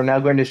devices are now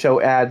going to show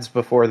ads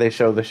before they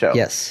show the show.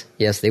 Yes,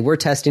 they were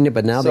testing it,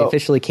 but now they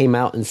officially came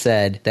out and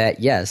said that,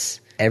 yes,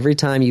 every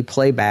time you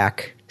play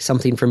back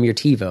something from your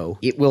TiVo,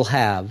 it will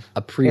have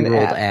a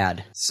pre-rolled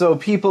ad. So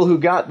people who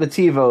got the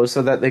TiVo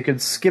so that they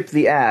could skip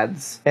the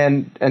ads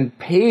and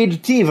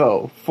paid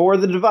TiVo for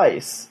the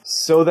device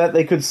so that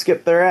they could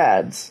skip their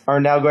ads are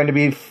now going to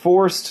be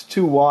forced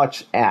to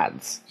watch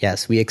ads.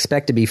 Yes, we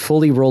expect to be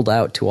fully rolled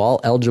out to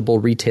all eligible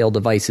retail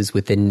devices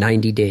within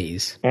 90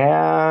 days.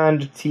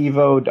 And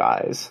TiVo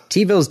dies.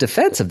 TiVo's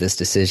defense of this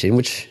decision,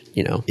 which,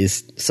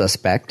 is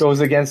suspect, goes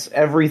against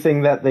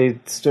everything that they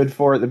stood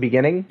for at the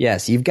beginning.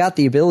 Yes, you've got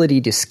the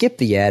ability to skip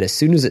the ad as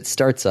soon as it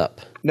starts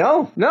up.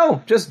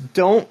 No, just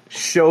don't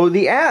show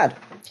the ad.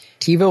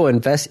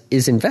 TiVo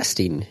is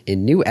investing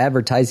in new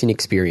advertising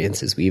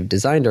experiences. We've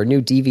designed our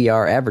new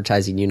DVR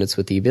advertising units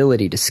with the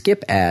ability to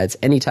skip ads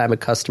anytime a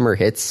customer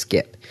hits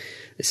skip.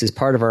 This is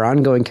part of our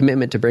ongoing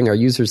commitment to bring our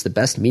users the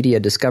best media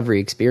discovery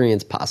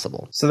experience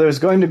possible. So there's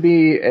going to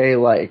be a,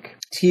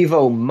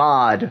 TiVo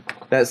mod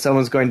that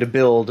someone's going to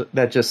build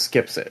that just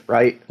skips it,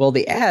 right? Well,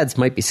 the ads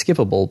might be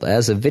skippable, but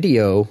as a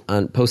video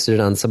posted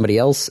on somebody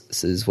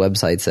else's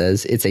website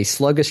says, it's a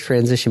sluggish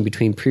transition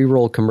between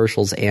pre-roll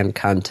commercials and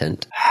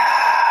content.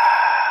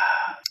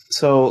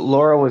 So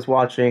Laura was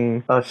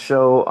watching a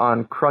show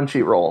on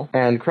Crunchyroll,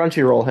 and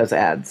Crunchyroll has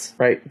ads,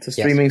 right? It's a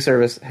streaming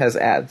service, has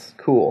ads.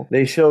 Cool.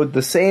 They showed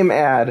the same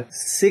ad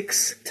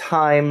 6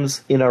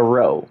 times in a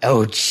row.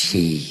 Oh,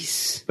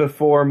 jeez.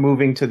 Before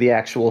moving to the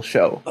actual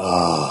show.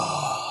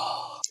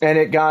 Oh. And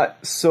it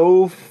got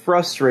so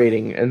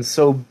frustrating and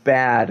so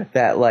bad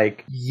that,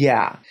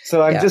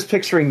 So I'm just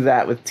picturing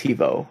that with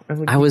TiVo.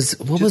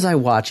 What was I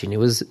watching? It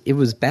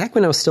was back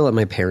when I was still at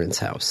my parents'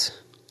 house.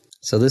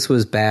 So this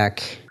was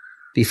back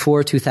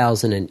before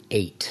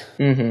 2008.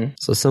 Mm-hmm.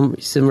 So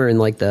somewhere in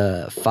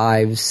the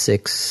 5,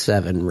 6,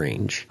 7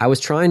 range. I was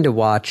trying to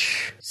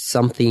watch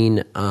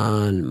something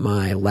on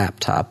my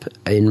laptop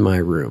in my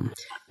room.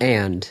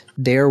 And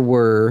there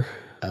were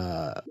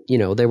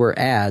there were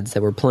ads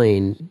that were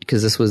playing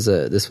because this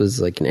was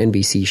like an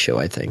NBC show,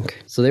 I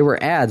think. So there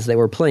were ads that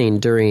were playing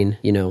during,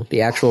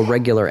 the actual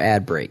regular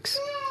ad breaks.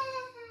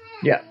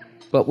 Yeah.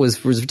 What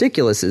was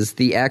ridiculous is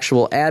the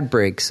actual ad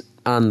breaks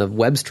on the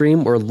web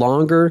stream were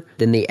longer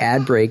than the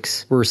ad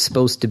breaks were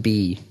supposed to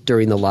be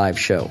during the live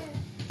show.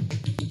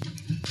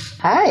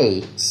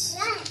 Hi.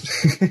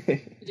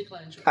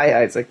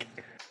 Hi, Isaac.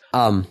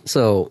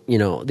 So,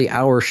 the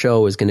hour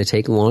show is going to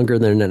take longer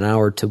than an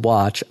hour to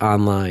watch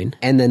online.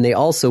 And then they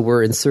also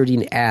were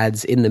inserting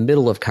ads in the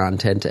middle of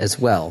content as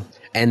well.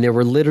 And there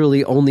were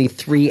literally only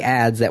 3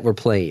 ads that were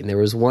playing. There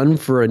was one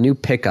for a new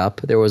pickup.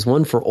 There was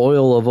one for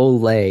Oil of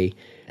Olay.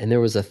 And there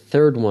was a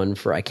third one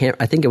for, I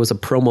think it was a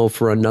promo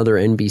for another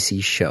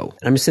NBC show.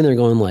 And I'm just sitting there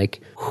going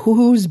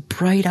whose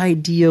bright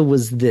idea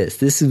was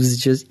this?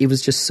 It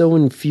was just so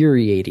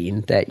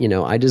infuriating that,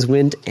 I just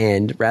went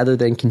and rather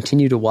than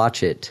continue to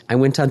watch it, I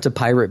went onto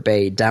Pirate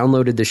Bay,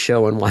 downloaded the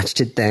show and watched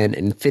it then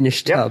and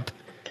finished up.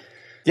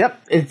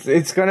 Yep.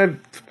 It's going to,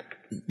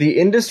 the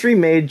industry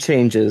made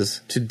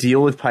changes to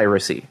deal with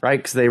piracy, right?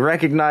 Because they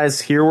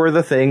recognized here were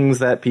the things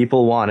that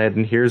people wanted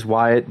and here's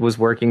why it was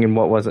working and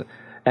what wasn't.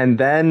 And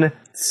then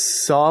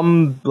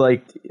some,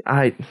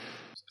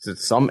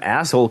 some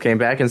asshole came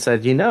back and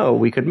said,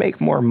 we could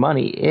make more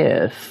money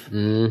if,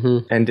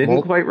 and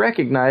didn't quite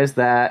recognize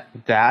that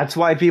that's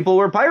why people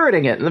were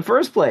pirating it in the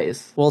first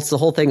place. Well, it's the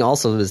whole thing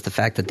also is the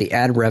fact that the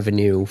ad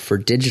revenue for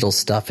digital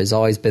stuff has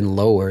always been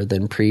lower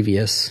than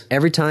previous.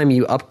 Every time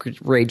you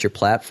upgrade your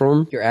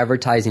platform, your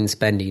advertising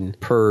spending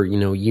per,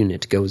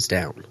 unit goes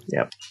down.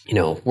 Yep.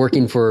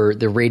 Working for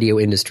the radio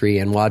industry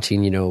and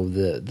watching,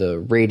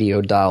 the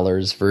radio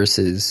dollars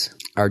versus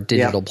our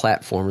digital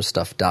platform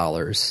stuff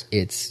dollars.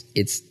 It's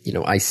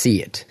I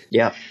see it.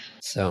 Yeah.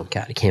 So,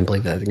 God, I can't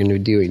believe that they're going to be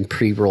doing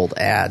pre-rolled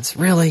ads.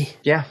 Really?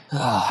 Yeah.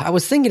 I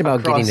was thinking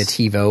about getting a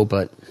TiVo,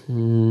 but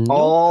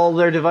all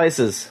their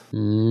devices.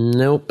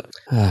 Nope.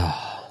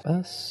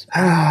 Bus.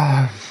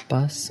 Oh.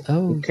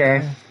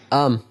 Okay.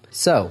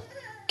 So,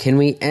 can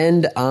we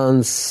end on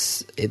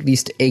at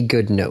least a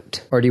good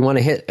note? Or do you want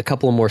to hit a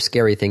couple more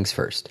scary things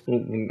first?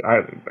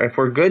 If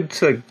we're good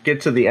to get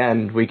to the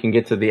end, we can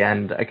get to the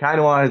end. I kind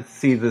of want to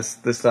see this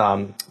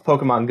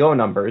Pokemon Go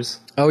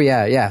numbers. Oh,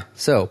 yeah.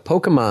 So,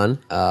 Pokemon,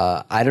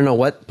 I don't know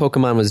what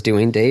Pokemon was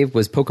doing. Dave,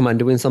 was Pokemon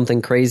doing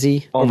something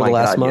crazy over the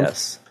last month?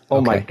 Yes.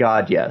 Oh, my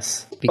God,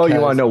 yes. You want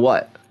to know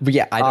what?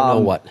 Yeah, I don't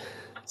know what.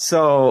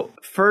 So,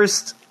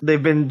 first,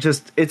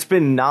 it's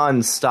been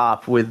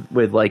nonstop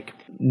with like,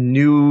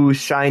 new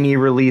shiny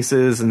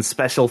releases and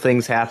special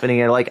things happening,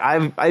 and like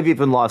I've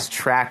even lost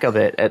track of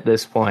it at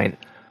this point.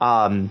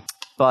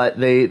 But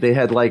they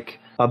had like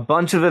a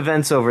bunch of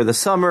events over the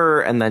summer,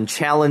 and then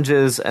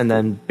challenges, and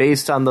then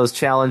based on those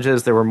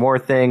challenges, there were more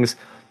things.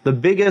 The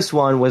biggest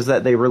one was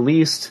that they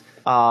released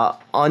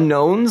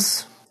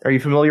Unknowns. Are you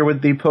familiar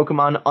with the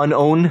Pokemon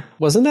Unown?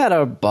 Wasn't that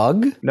a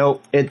bug? No,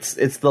 it's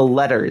the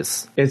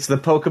letters. It's the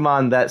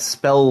Pokemon that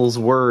spells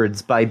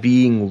words by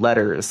being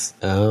letters.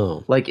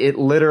 Oh. Like, it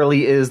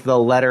literally is the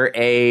letter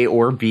A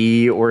or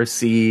B or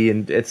C,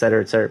 and et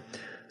cetera, et cetera.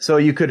 So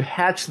you could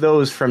hatch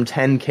those from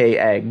 10k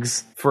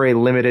eggs for a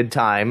limited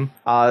time.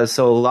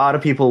 So a lot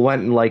of people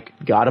went and,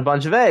 got a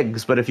bunch of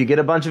eggs. But if you get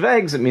a bunch of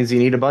eggs, it means you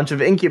need a bunch of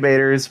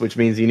incubators, which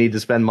means you need to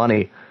spend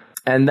money.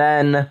 And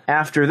then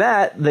after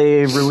that,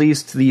 they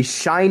released the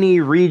shiny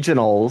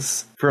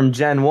regionals from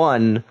Gen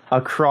 1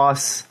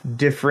 across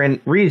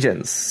different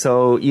regions.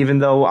 So even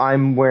though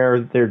I'm where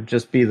there'd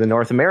just be the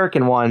North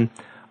American one,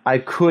 I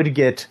could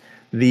get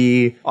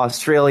the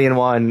Australian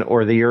one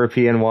or the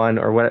European one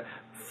or what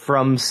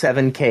from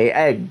 7k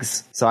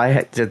eggs. So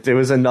it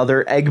was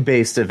another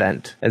egg-based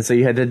event. And so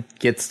you had to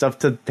get stuff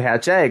to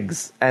hatch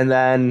eggs. And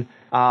then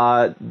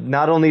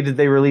not only did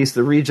they release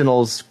the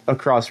regionals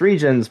across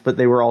regions, but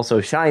they were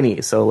also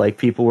shiny. So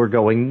people were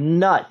going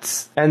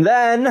nuts. And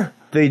then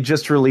they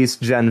just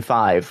released Gen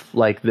 5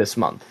 this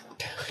month.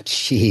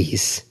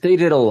 Jeez. They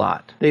did a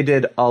lot. They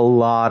did a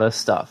lot of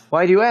stuff.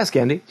 Why do you ask,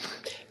 Andy?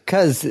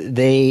 Because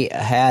they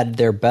had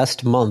their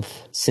best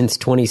month since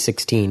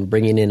 2016,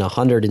 bringing in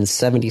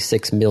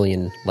 $176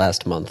 million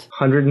last month.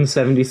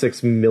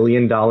 $176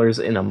 million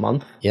in a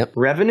month? Yep.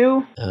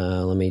 Revenue?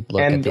 Let me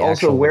look and at the also,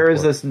 actual where report.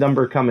 is this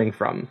number coming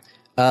from?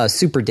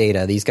 Super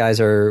Data. These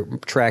guys are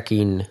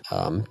tracking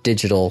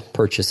digital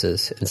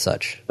purchases and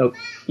such. Oh,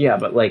 yeah,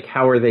 but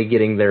how are they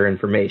getting their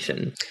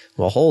information?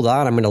 Well, hold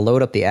on. I'm going to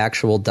load up the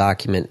actual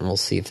document, and we'll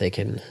see if they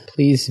can.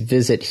 Please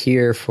visit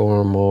here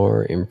for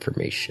more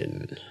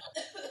information.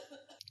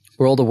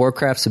 World of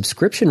Warcraft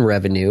subscription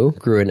revenue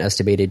grew an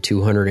estimated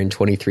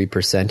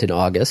 223% in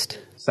August.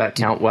 Does that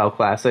count WoW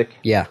Classic?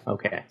 Yeah.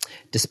 Okay.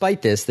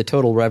 Despite this, the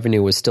total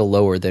revenue was still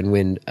lower than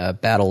when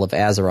Battle of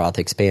Azeroth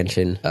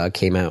expansion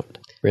came out.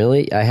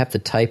 Really? I have to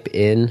type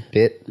in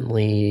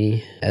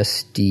bit.ly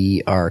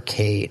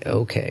SDRK.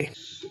 Okay.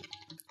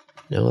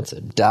 No, it's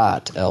a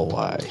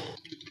 .ly.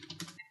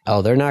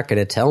 Oh, they're not going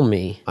to tell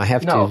me. I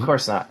have to... No, of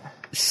course not.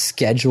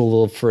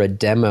 Schedule for a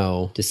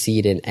demo to see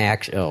it in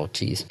action. Oh,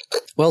 geez.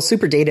 Well,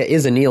 Super Data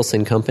is a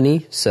Nielsen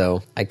company,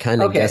 so I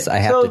kind of guess I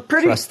have to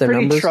trust their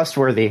numbers. Pretty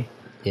trustworthy.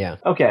 Yeah.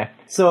 Okay,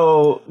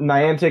 so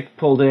Niantic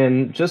pulled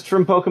in, just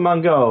from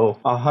Pokemon Go,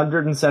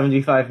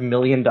 $175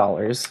 million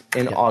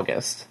in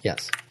August.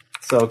 Yes.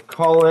 So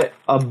call it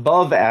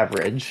above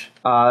average.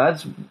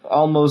 That's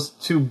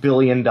almost $2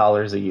 billion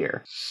a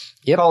year.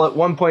 Yep. Call it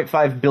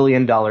 $1.5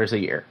 billion a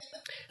year.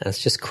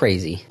 That's just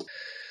crazy.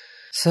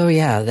 So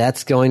yeah,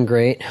 that's going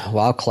great.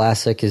 WoW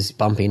Classic is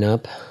bumping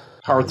up.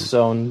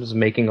 Hearthstone is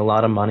making a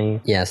lot of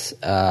money. Yes.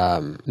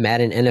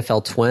 Madden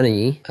NFL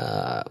 20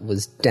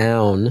 was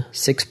down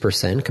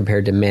 6%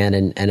 compared to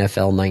Madden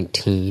NFL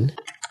 19.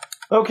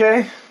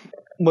 Okay.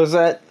 Was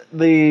that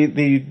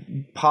the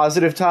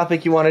positive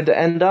topic you wanted to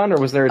end on, or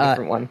was there a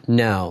different one?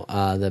 No.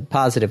 The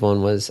positive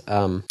one was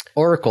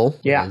Oracle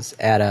was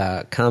at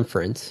a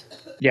conference.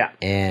 Yeah.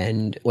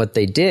 And what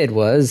they did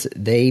was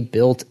they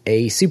built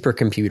a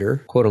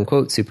supercomputer, quote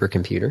unquote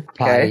supercomputer,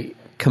 by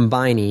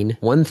combining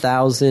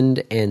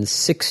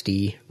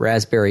 1,060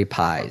 Raspberry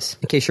Pis.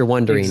 In case you're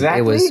wondering,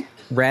 it was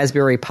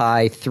Raspberry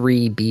Pi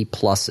 3B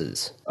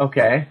pluses.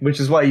 Okay. Which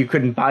is why you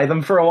couldn't buy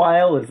them for a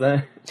while, is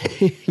that?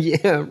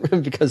 Yeah,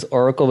 because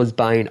Oracle was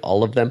buying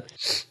all of them.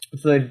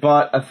 So they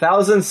bought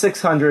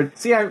 1,600.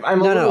 See, I'm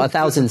no,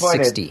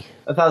 1,060.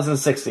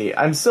 1060.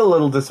 I'm still a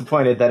little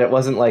disappointed that it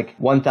wasn't like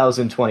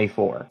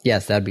 1024.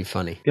 Yes, that'd be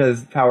funny.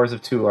 Because powers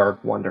of 2 are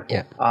wonderful.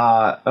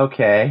 Yeah.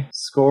 Okay.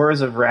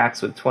 Scores of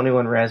racks with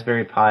 21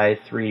 Raspberry Pi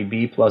 3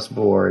 B plus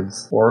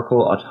boards.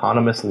 Oracle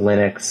Autonomous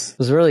Linux.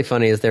 What's really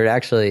funny is there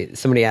actually,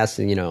 somebody asked,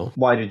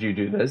 Why did you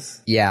do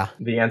this? Yeah.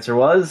 The answer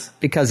was?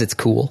 Because it's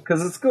cool.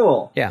 Because it's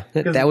cool. Yeah.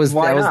 That was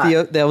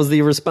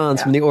the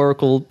response from the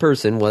Oracle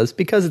person was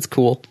because it's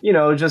cool.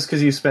 Just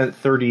because you spent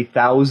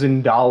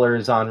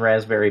 $30,000 on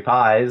Raspberry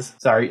Pis.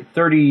 Sorry,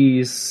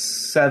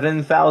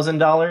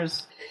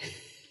 $37,000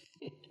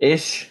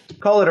 ish.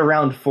 Call it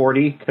around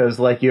 40 because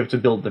you have to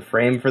build the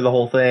frame for the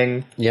whole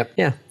thing. Yep.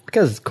 Yeah.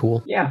 Because it's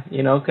cool. Yeah.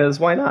 Because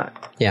why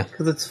not? Yeah.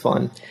 Because it's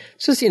fun.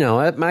 It's just,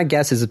 my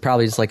guess is it's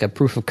probably just like a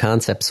proof of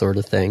concept sort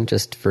of thing,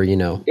 just for,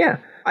 Yeah.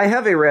 I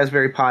have a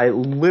Raspberry Pi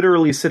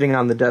literally sitting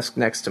on the desk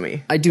next to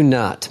me. I do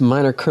not.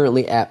 Mine are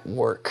currently at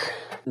work.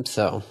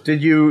 So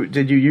did you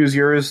use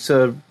yours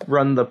to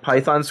run the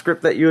Python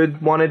script that you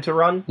had wanted to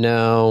run?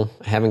 No,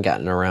 I haven't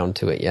gotten around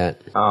to it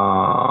yet.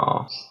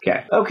 Oh,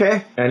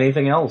 okay.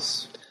 Anything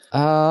else?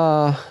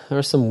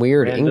 There's some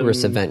weird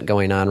Ingress event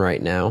going on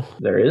right now.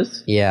 There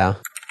is? Yeah.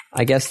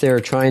 I guess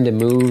they're trying to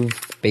move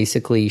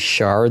basically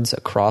shards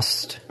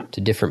across to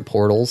different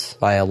portals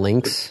via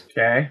links.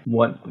 Okay.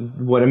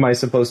 What am I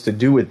supposed to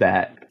do with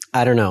that?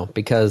 I don't know,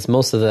 because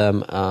most of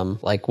them,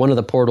 one of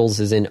the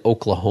portals is in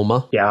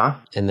Oklahoma. Yeah.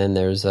 And then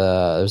there's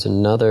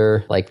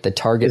another, the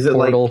target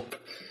portal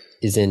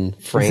is in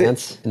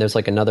France. And there's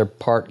another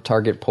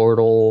target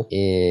portal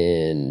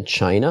in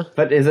China.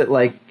 But is it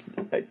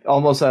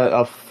almost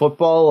a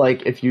football?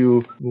 If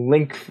you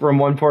link from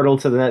one portal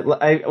to the next,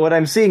 what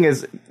I'm seeing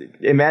is,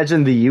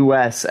 imagine the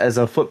U.S. as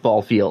a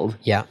football field.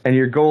 Yeah. And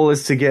your goal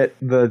is to get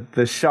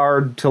the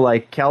shard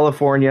to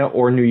California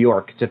or New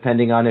York,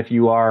 depending on if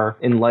you are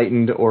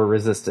enlightened or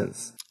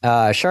resistance.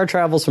 Shard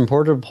travels from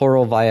portal to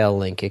portal via a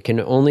link. It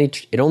only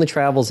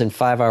travels in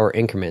 5-hour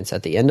increments.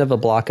 At the end of a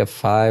block of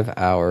 5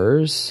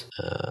 hours,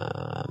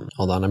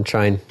 hold on, I'm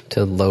trying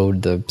to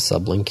load the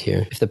sublink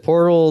here. If the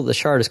portal the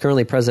shard is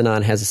currently present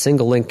on has a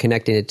single link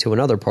connecting it to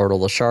another portal,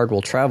 the shard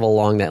will travel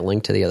along that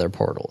link to the other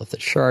portal. If the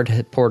shard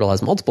portal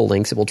has multiple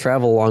links, it will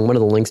travel along one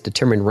of the links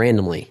determined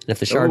randomly. And if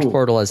the shard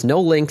portal has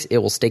no links, it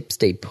will stay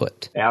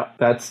put. Yeah,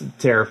 that's a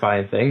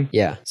terrifying thing.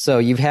 Yeah. So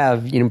you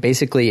have,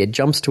 basically it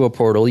jumps to a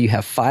portal. You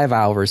have 5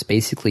 hours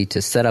basically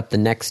to set up the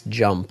next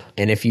jump.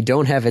 And if you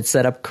don't have it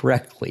set up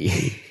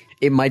correctly,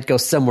 it might go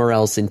somewhere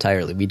else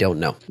entirely. We don't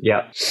know.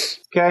 Yeah.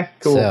 Okay,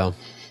 cool. So,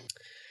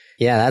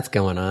 yeah, that's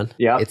going on.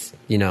 Yeah. It's,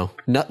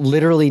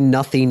 literally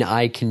nothing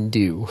I can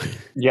do.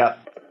 Yeah.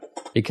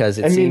 Because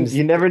it seems...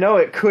 you never know.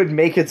 It could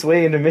make its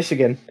way into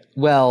Michigan.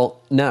 Well,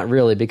 not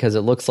really, because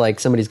it looks like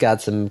somebody's got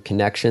some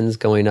connections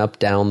going up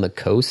down the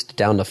coast,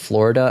 down to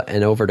Florida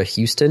and over to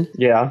Houston.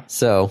 Yeah.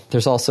 So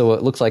there's also,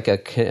 it looks like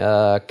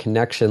a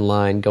connection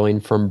line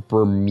going from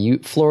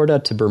Florida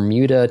to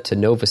Bermuda to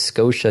Nova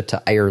Scotia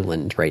to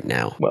Ireland right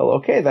now. Well,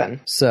 okay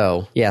then.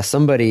 So, yeah,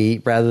 somebody,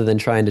 rather than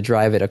trying to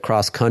drive it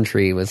across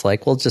country, was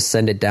like, we'll just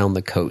send it down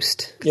the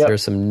coast. Yep.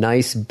 There's some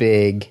nice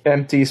big...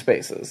 empty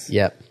spaces.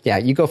 Yep. Yeah,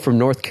 you go from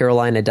North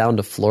Carolina down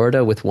to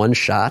Florida with one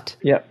shot.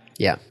 Yep.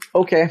 Yeah.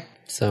 Okay.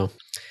 So,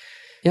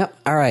 yep.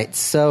 All right.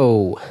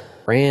 So,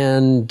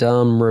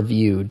 random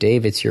review.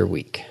 Dave, it's your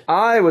week.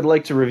 I would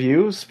like to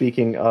review,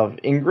 speaking of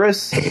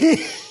Ingress.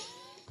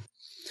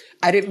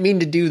 I didn't mean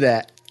to do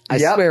that. I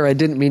swear I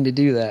didn't mean to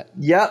do that.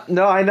 Yep.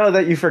 No, I know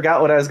that you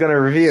forgot what I was going to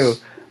review.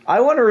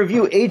 I want to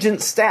review Agent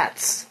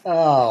Stats.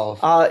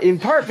 Oh. In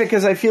part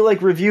because I feel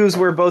like reviews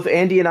where both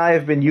Andy and I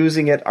have been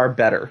using it are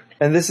better.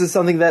 And this is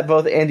something that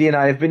both Andy and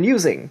I have been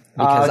using.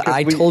 Because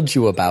I told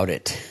you about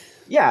it.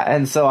 Yeah,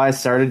 and so I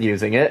started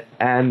using it,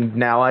 and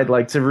now I'd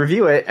like to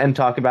review it and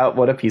talk about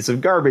what a piece of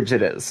garbage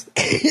it is.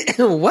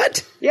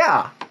 What?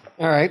 Yeah.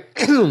 All right.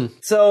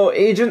 So,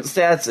 Agent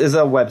Stats is a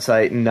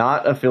website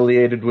not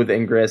affiliated with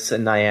Ingress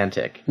and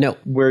Niantic. No.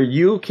 Where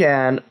you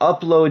can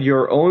upload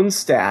your own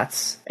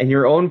stats and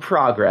your own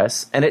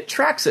progress, and it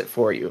tracks it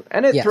for you.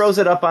 And it throws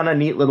it up on a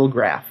neat little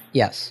graph.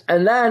 Yes.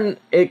 And then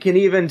it can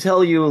even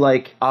tell you,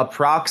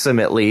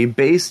 approximately,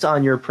 based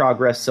on your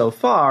progress so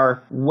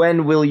far,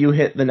 when will you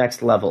hit the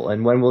next level,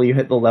 and when will you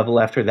hit the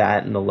level after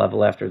that, and the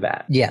level after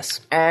that.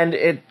 Yes. And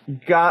it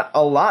got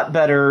a lot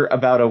better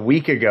about a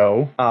week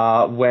ago,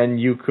 when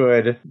you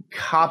could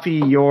copy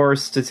your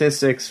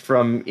statistics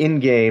from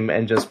in-game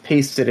and just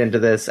paste it into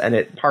this, and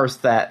it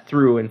parsed that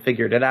through and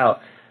figured it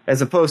out. As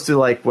opposed to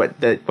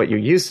what you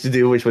used to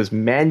do, which was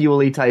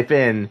manually type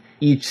in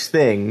each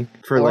thing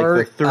for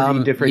the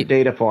 30 different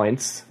data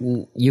points.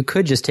 You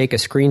could just take a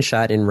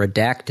screenshot in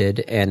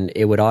redacted and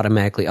it would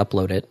automatically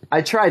upload it.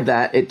 I tried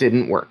that. It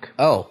didn't work.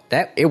 Oh,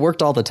 it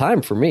worked all the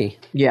time for me.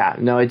 Yeah,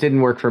 no, it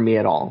didn't work for me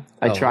at all.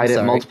 I tried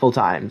it multiple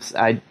times.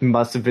 I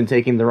must have been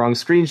taking the wrong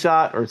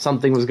screenshot or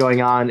something was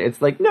going on.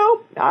 It's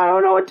nope, I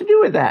don't know what to do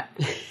with that.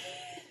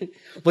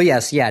 Well,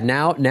 yes, yeah.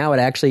 Now it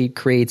actually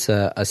creates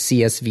a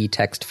CSV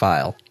text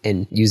file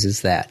and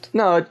uses that.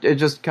 No, it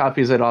just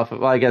copies it off of,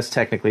 well, I guess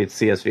technically it's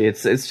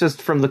CSV. It's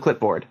just from the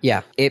clipboard.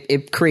 Yeah,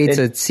 it creates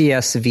a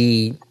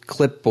CSV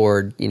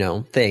clipboard,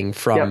 thing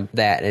from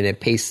that, and it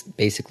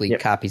basically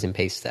copies and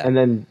pastes that. And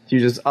then you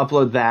just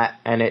upload that,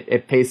 and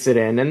it pastes it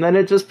in, and then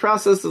it just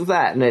processes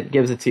that, and it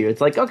gives it to you.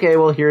 It's like, okay,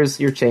 well, here's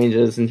your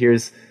changes, and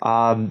here's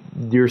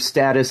your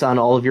status on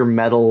all of your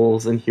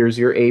medals, and here's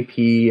your AP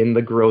and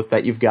the growth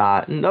that you've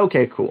got. And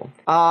okay, cool.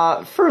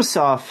 First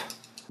off,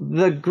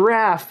 the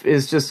graph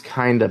is just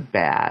kind of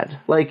bad.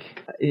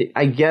 Like,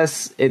 I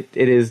guess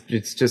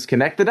it's just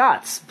connect the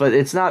dots, but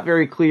it's not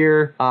very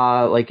clear.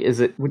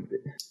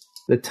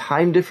 The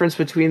time difference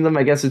between them,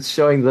 I guess it's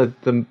showing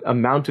the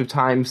amount of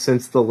time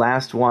since the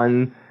last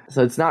one.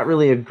 So it's not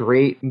really a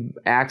great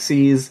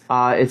axes.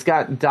 It's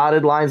got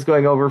dotted lines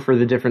going over for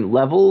the different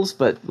levels,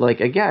 but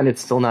again,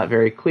 it's still not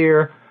very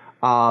clear.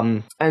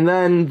 And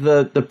then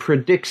the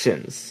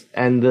predictions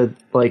and the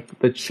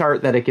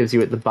chart that it gives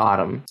you at the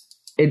bottom.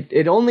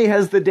 It only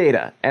has the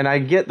data, and I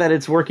get that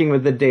it's working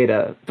with the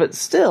data, but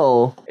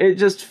still, it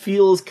just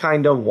feels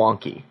kind of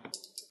wonky.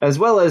 As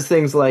well as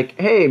things like,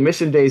 hey,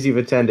 mission days you've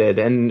attended,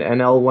 and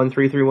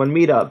L1331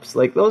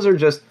 meetups. Those are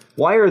just,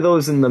 why are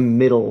those in the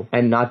middle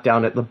and not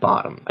down at the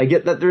bottom? I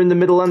get that they're in the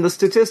middle on the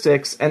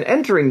statistics, and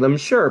entering them,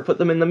 sure, put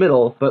them in the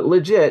middle, but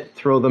legit,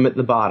 throw them at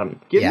the bottom.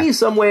 Give me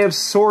some way of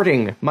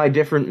sorting my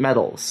different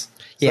medals.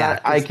 So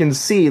that I can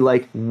see,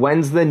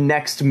 when's the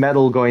next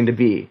medal going to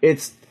be?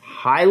 It's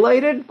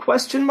highlighted,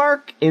 question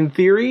mark, in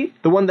theory.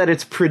 The one that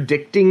it's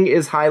predicting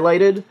is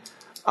highlighted.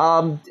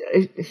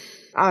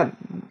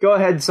 Go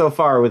ahead so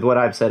far with what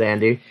I've said,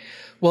 Andy.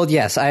 Well,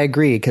 yes, I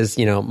agree, because,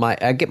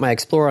 I get my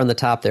Explorer on the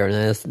top there,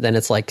 and then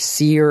it's like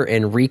Seer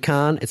and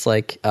Recon. It's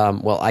like,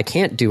 I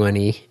can't do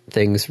any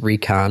things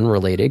Recon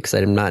related, because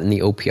I'm not in the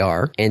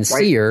OPR. And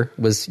Seer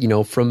was,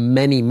 from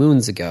many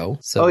moons ago.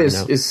 So,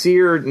 is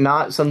Seer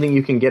not something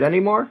you can get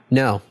anymore?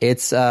 No,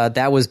 it's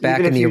that was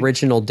back in the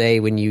original day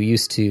when you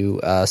used to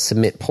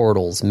submit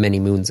portals many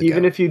moons ago.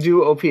 Even if you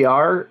do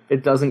OPR,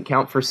 it doesn't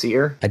count for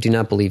Seer? I do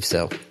not believe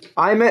so.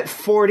 I'm at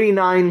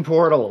 49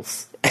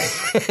 portals.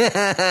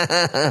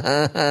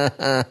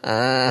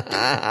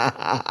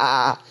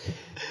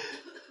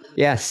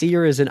 Yeah,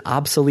 Seer is an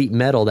obsolete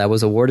medal that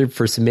was awarded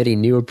for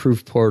submitting new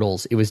approved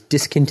portals. It was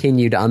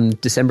discontinued on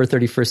December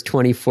 31st,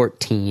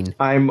 2014.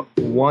 I'm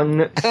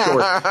one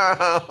short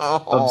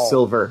of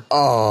silver.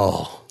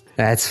 Oh,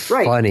 that's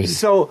funny.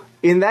 So,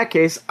 in that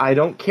case, I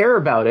don't care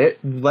about it.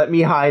 Let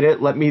me hide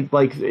it. Let me,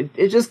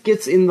 it just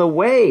gets in the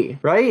way,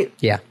 right?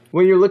 Yeah.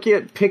 When you're looking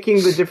at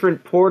picking the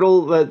different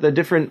portal, the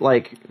different,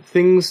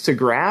 things to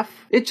graph,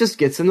 it just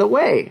gets in the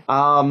way.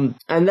 And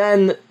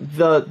then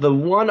the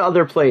one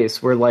other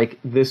place where,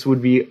 this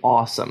would be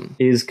awesome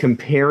is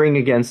comparing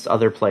against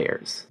other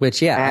players.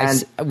 Which,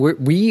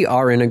 we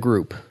are in a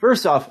group.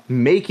 First off,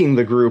 making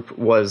the group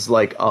was,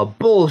 a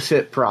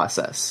bullshit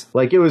process.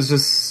 It was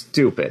just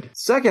stupid.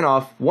 Second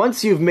off,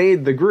 once you've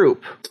made the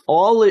group,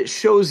 all it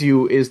shows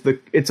you is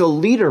it's a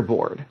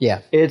leaderboard.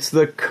 Yeah. It's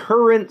the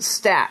current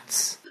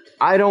stats.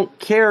 I don't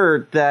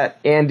care that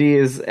Andy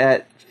is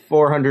at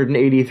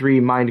 483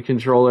 mind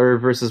controller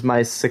versus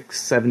my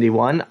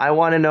 671. I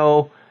want to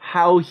know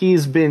how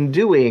he's been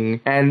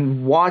doing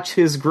and watch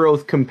his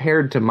growth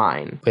compared to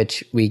mine.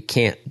 Which we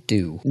can't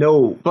do.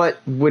 No, but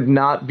would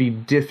not be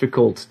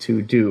difficult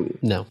to do.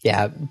 No.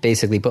 Yeah,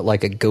 basically put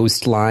a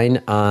ghost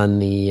line on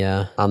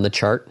the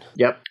chart.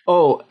 Yep.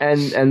 Oh,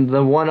 and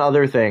the one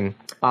other thing.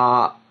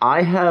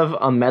 I have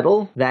a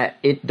medal that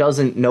it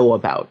doesn't know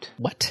about.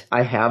 What?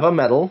 I have a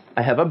medal,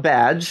 I have a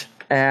badge,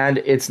 and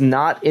it's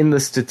not in the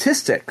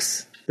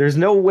statistics. There's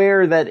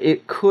nowhere that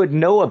it could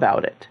know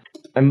about it.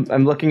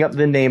 I'm looking up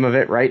the name of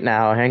it right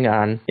now. Hang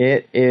on.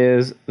 It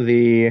is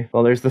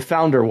there's the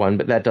founder one,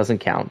 but that doesn't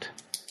count.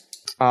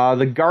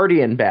 The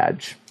Guardian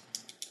badge.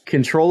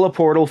 Control a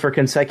portal for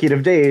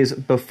consecutive days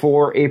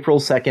before April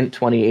 2nd,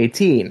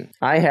 2018.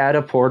 I had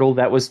a portal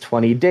that was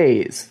 20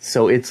 days,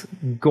 so it's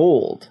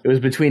gold. It was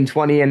between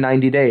 20 and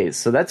 90 days,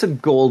 so that's a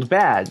gold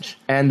badge.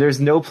 And there's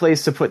no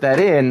place to put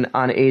that in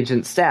on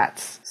agent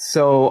stats.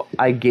 So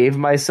I gave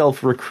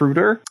myself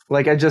recruiter.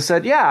 Like I just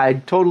said, yeah, I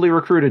totally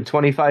recruited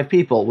 25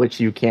 people, which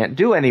you can't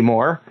do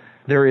anymore.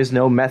 There is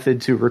no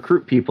method to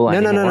recruit people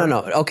anymore.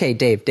 No. Okay,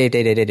 Dave.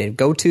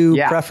 Go to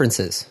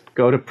preferences.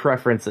 Go to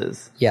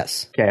preferences.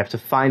 Yes. Okay, I have to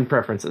find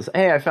preferences.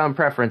 Hey, I found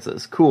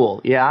preferences. Cool.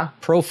 Yeah?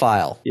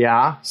 Profile.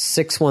 Yeah?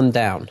 6-1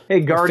 down. Hey,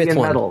 Guardian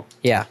medal.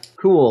 Yeah.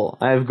 Cool.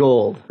 I have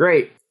gold.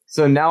 Great.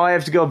 So now I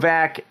have to go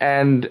back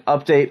and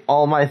update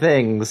all my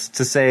things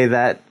to say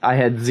that I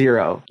had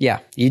 0. Yeah.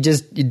 You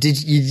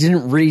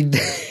didn't read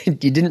you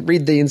didn't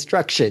read the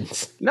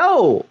instructions.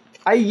 No.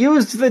 I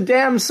used the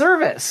damn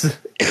service.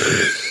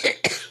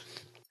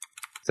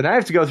 So now I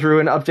have to go through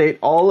and update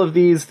all of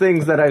these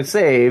things that I've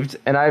saved,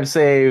 and I've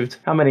saved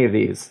how many of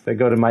these that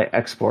go to my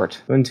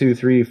export? 1, 2,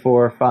 3,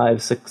 4,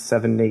 5, 6,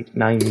 7, 8,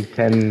 9,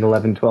 10,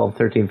 11, 12,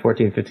 13,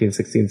 14, 15,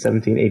 16,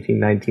 17, 18,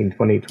 19,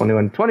 20,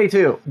 21,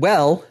 22.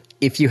 Well,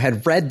 if you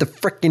had read the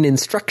frickin'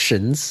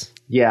 instructions,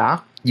 Yeah.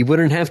 You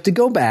wouldn't have to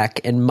go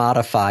back and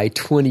modify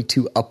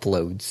 22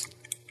 uploads.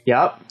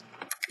 Yep.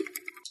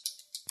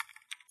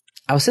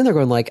 I was sitting there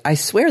going like, I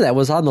swear that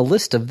was on the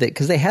list of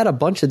because they had a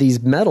bunch of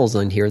these medals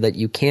on here that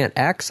you can't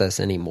access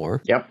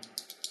anymore. Yep.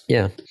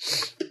 Yeah.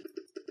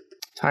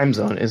 Time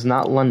zone is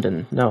not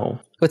London. No.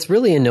 What's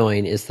really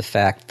annoying is the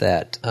fact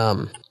that,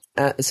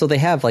 so they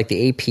have like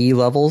the AP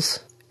levels,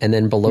 and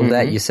then below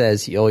that you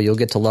says, oh, you'll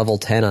get to level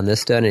 10 on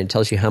this done, and it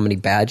tells you how many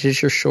badges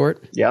you're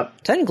short.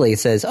 Yep. Technically, it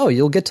says, oh,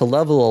 you'll get to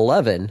level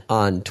 11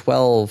 on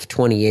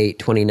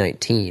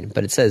 12/28/2019,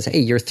 but it says, hey,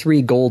 you're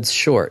 3 golds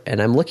short, and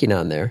I'm looking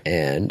on there,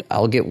 and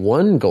I'll get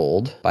 1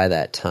 gold by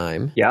that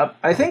time. Yep.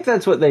 I think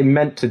that's what they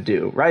meant to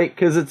do, right?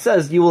 Because it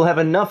says you will have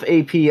enough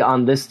AP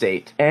on this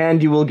date,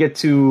 and you will get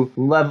to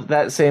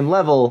that same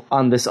level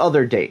on this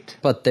other date.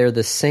 But they're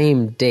the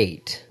same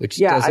date, which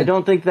doesn't... I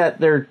don't think that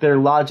their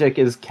logic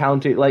is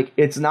counting, like,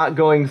 it's not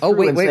going through. Oh,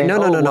 wait, saying, no,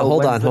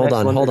 hold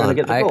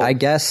on. I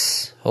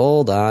guess.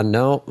 Hold on.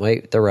 No,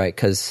 wait, they're right,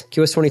 because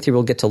QS23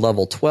 will get to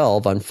level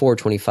 12 on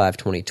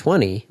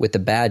 4/25/2020 with the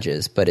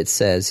badges, but it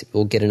says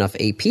we'll get enough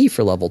AP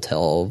for level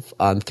 12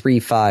 on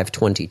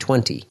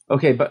 3/5/2020.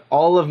 Okay, but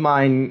all of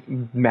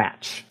mine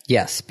match.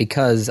 Yes,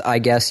 because I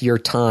guess your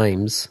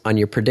times on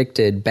your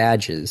predicted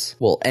badges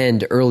will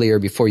end earlier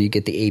before you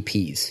get the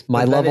APs.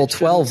 My level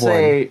 12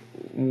 say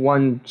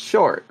one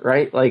short,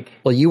 right? Like,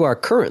 well, you are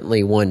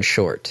currently 1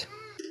 short.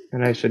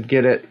 And I should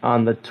get it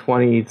on the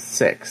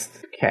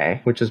 26th,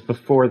 okay, which is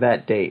before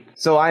that date.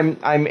 So I'm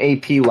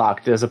AP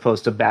locked as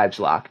opposed to badge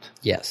locked.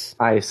 Yes.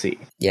 I see.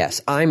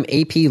 Yes, I'm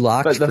AP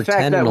locked but the for fact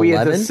 10 that and we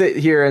 11. had to sit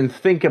here and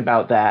think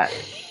about that,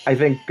 I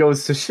think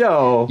goes to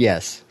show...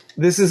 Yes.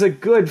 This is a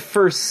good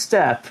first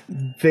step.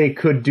 They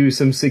could do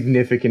some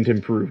significant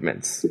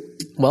improvements.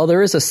 Well,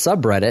 there is a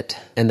subreddit,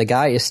 and the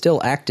guy is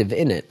still active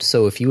in it,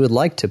 so if you would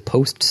like to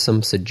post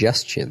some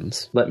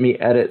suggestions... Let me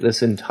edit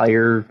this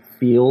entire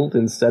field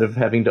instead of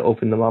having to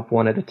open them up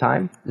one at a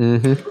time.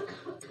 Mm-hmm.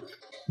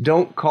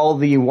 Don't call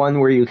the one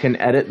where you can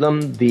edit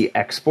them the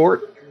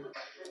export.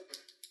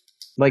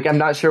 Like, I'm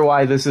not sure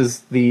why this is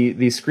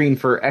the screen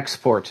for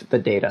export the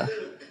data.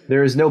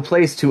 There is no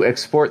place to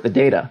export the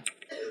data.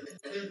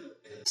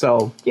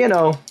 So,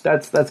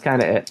 that's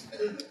kind of it.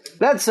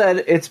 That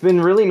said, it's been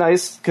really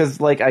nice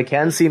because, like, I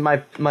can see my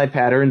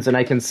patterns, and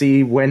I can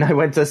see when I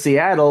went to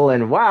Seattle,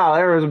 and wow,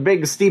 there was a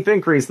big steep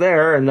increase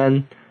there, and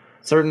then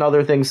certain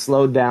other things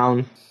slowed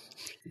down.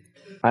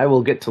 I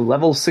will get to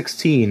level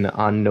 16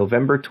 on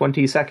November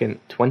 22nd,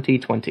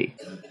 2020.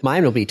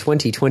 Mine will be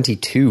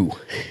 2022.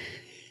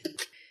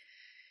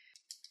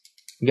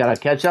 You gotta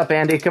catch up,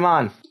 Andy, come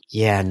on.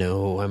 Yeah,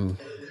 no,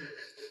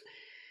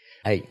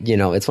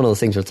 it's one of those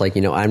things where it's like,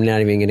 I'm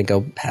not even going to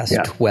go past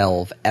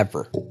 12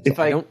 ever. If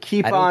so I don't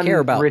keep don't on care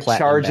about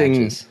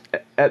recharging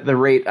at the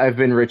rate I've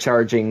been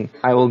recharging,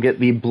 I will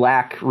get the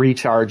black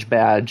recharge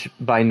badge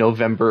by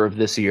November of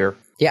this year.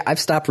 Yeah, I've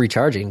stopped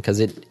recharging because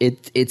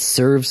it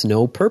serves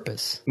no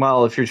purpose.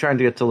 Well, if you're trying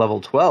to get to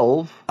level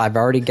 12... I've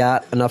already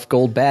got enough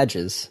gold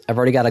badges. I've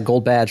already got a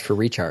gold badge for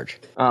recharge.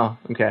 Oh,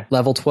 okay.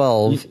 Level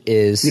 12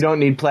 is... You don't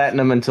need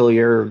platinum until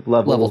you're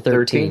level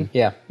 13?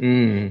 Yeah.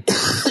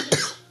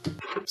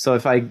 So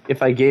if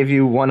I gave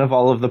you one of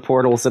all of the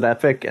portals at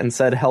Epic and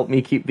said, help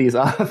me keep these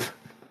up,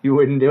 you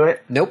wouldn't do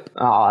it? Nope.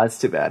 Oh, that's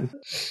too bad.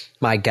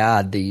 My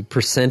God, the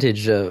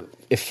percentage of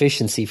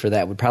efficiency for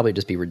that would probably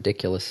just be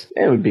ridiculous.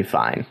 It would be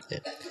fine. Yeah.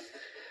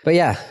 But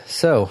yeah,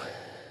 so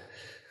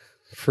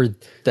for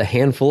the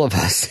handful of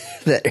us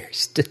that are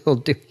still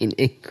doing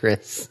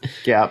Ingress.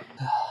 Yeah.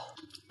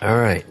 All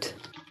right.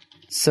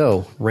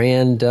 So,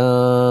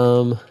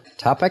 random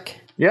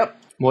topic? Yep.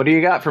 What do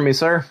you got for me,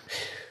 sir?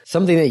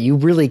 Something that you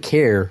really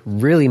care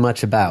really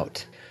much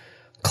about.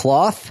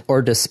 Cloth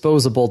or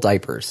disposable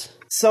diapers?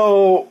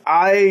 So,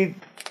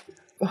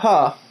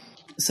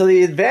 So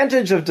the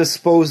advantage of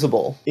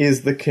disposable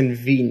is the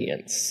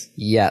convenience.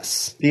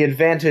 Yes. The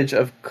advantage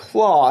of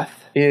cloth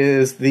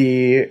is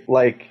the,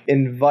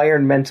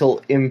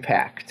 environmental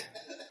impact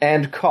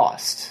and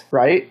cost,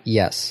 right?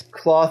 Yes.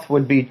 Cloth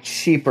would be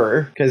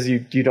cheaper because you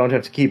don't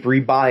have to keep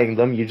rebuying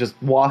them. You just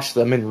wash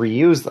them and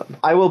reuse them.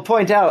 I will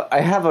point out,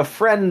 I have a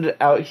friend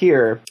out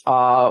here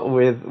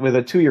with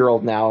a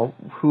 2-year-old now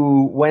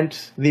who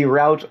went the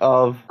route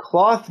of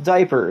cloth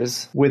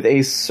diapers with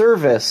a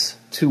service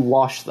to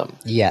wash them.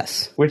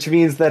 Yes. Which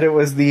means that it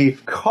was the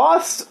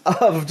cost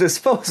of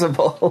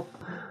disposable,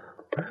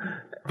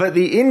 but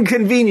the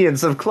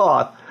inconvenience of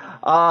cloth.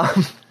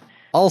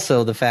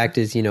 Also, the fact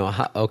is,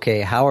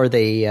 how are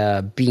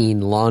they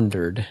being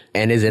laundered?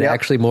 And is it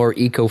actually more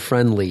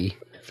eco-friendly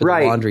for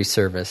the laundry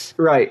service?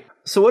 Right.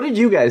 So what did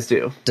you guys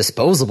do?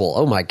 Disposable.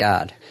 Oh, my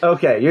God.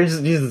 Okay, you're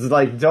just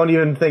don't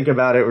even think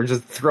about it. We're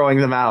just throwing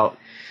them out.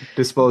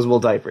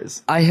 Disposable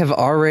diapers. I have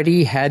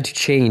already had to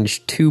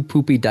change 2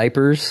 poopy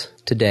diapers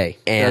today.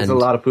 And that's a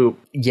lot of poop.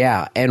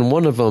 Yeah, and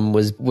one of them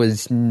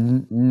was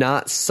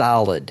not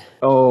solid.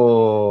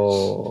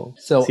 Oh.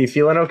 So is he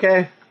feeling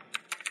okay?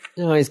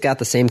 No, he's got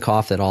the same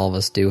cough that all of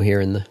us do here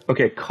in the...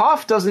 Okay,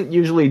 cough doesn't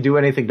usually do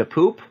anything to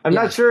poop. I'm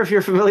not sure if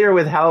you're familiar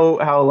with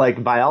how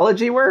like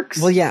biology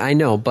works. Well, yeah, I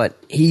know, but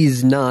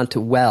he's not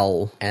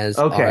well as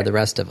are the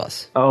rest of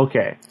us.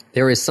 Okay.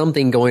 There is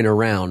something going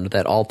around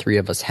that all three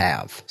of us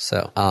have.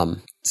 So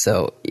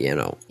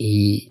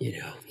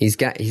he's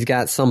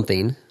got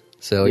something.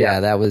 So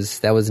that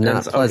was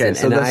not pleasant. Okay,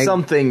 so the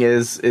something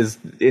is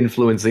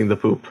influencing the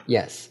poop.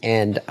 Yes,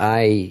 and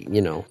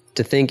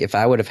to think if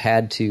I would have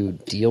had to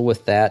deal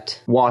with that,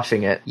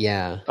 washing it.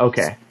 Yeah.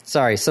 Okay.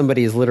 Sorry,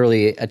 somebody is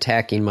literally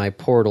attacking my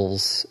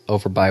portals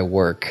over by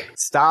work.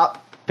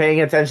 Stop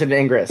paying attention to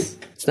Ingress.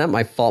 It's not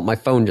my fault. My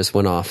phone just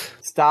went off.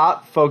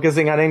 Stop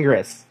focusing on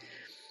Ingress.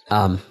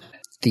 I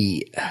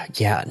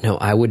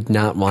would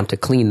not want to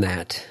clean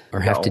that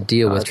or have to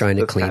deal with trying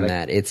to clean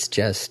that. It's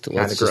just,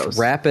 let's just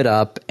wrap it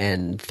up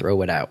and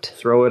throw it out.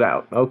 Throw it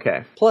out.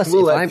 Okay. Plus, if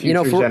we're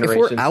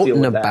out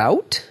and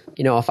about,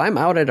 if I'm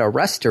out at a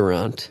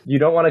restaurant, you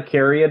don't want to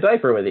carry a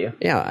diaper with you.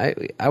 Yeah,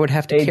 I would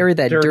have to carry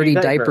that dirty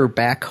diaper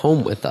back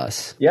home with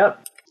us.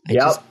 Yep.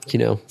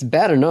 It's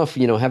bad enough,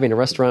 having a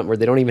restaurant where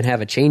they don't even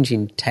have a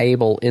changing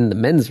table in the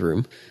men's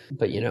room.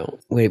 But,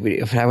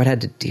 if I would have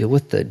to deal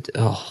with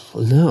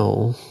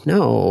no.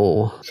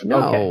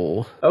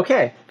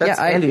 Okay. That's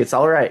Andy. It's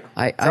all right.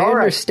 I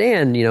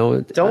understand,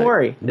 Don't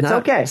worry. It's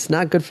okay. It's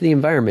not good for the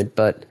environment,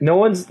 but... No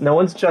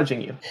one's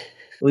judging you.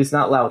 At least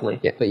not loudly.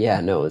 Yeah, but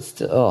it's...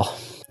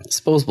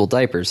 disposable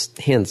diapers,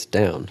 hands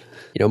down.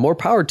 More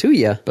power to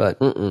you,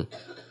 but...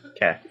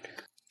 Okay.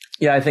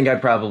 Yeah, I think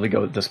I'd probably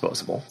go with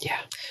disposable. Yeah.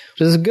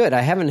 Which is good.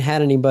 I haven't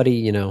had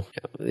anybody,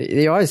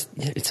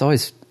 it's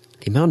always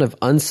the amount of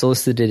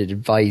unsolicited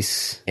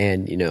advice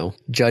and,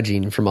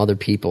 judging from other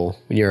people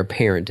when you're a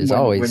parent is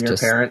always when you're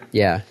just... a parent?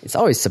 Yeah, it's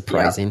always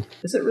surprising. Yeah.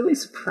 Is it really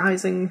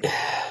surprising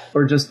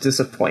or just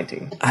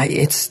disappointing?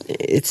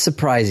 It's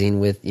surprising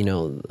with,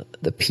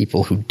 the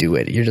people who do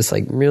it. You're just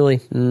like, really?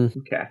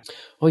 Okay.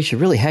 Well, you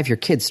should really have your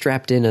kid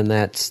strapped in on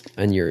that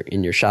in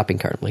your shopping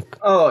cart. I'm like,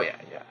 oh, yeah.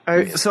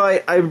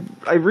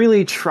 I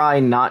really try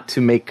not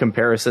to make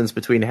comparisons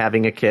between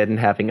having a kid and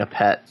having a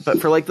pet.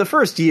 But for like the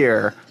first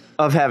year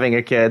of having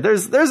a kid,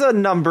 there's a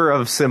number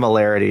of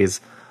similarities.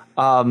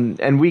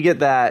 And we get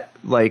that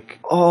like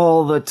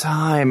all the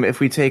time if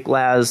we take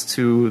Laz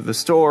to the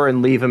store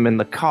and leave him in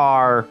the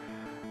car.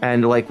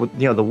 And like,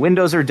 the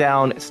windows are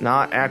down. It's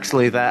not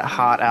actually that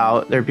hot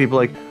out. There are people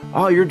like,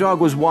 oh, your dog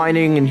was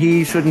whining and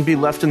he shouldn't be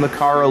left in the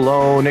car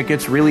alone. It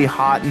gets really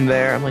hot in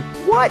there. I'm like,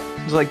 what?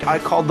 It's like, I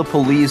called the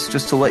police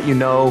just to let you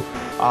know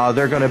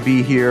they're going to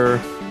be here.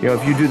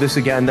 If you do this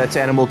again, that's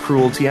animal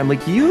cruelty. I'm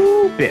like,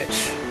 you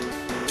bitch.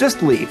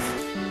 Just leave.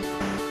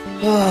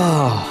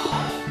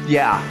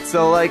 Yeah.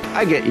 So like,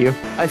 I get you.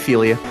 I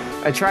feel you.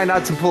 I try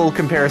not to pull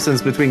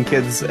comparisons between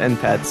kids and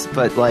pets,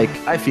 but like,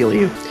 I feel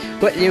you.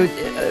 But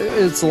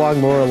it's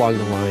more along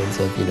the lines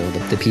of,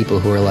 the people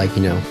who are like,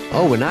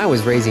 when I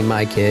was raising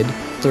my kid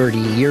 30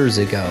 years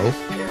ago,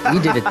 we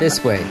did it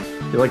this way.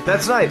 You're like,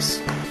 that's nice.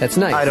 That's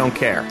nice. I don't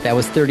care. That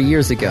was 30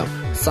 years ago.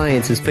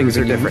 Science is Things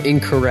are different.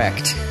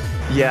 Incorrect.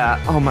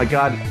 Yeah. Oh my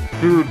God.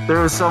 Dude,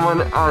 there was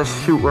someone. Oh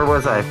shoot. Where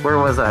was I?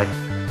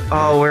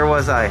 Oh, where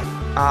was I?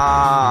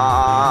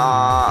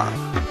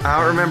 I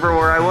don't remember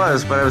where I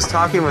was, but I was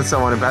talking with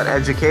someone about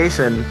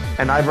education,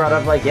 and I brought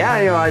up like,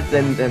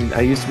 and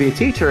I used to be a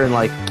teacher, and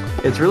like,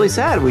 it's really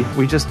sad.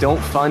 We just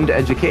don't fund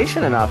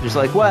education enough. It's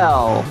like,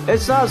 well,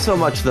 it's not so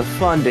much the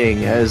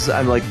funding as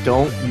I'm like,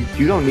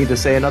 you don't need to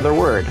say another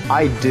word.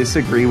 I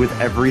disagree with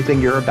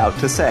everything you're about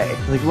to say.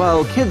 Like,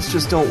 well, kids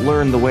just don't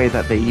learn the way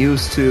that they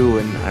used to,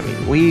 and I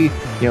mean,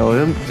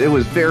 it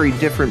was very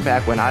different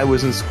back when I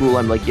was in school.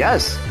 I'm like,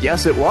 yes,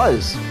 it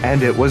was,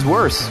 and it was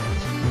worse.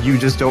 You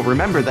just don't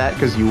remember that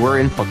because you were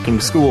in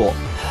fucking school.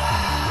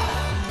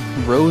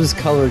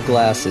 Rose-colored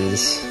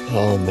glasses.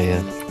 Oh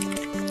man.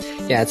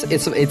 Yeah,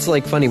 it's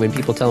like funny when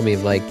people tell me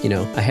like,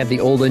 I have the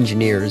old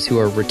engineers who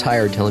are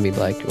retired telling me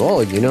like,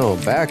 oh,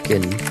 back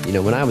in,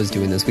 when I was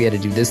doing this, we had to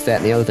do this, that,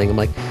 and the other thing. I'm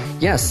like,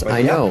 yes,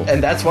 I know.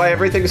 And that's why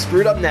everything's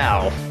screwed up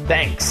now.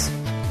 Thanks.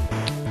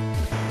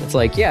 It's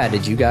like, yeah,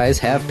 did you guys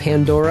have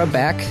Pandora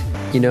back,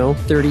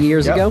 30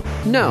 years ago?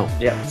 No.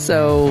 Yeah.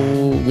 So,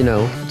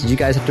 did you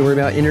guys have to worry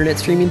about internet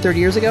streaming 30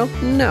 years ago?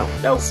 No.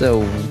 Nope.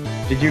 So,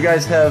 did you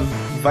guys have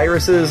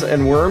viruses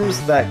and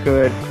worms that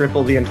could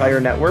cripple the entire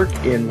network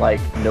in like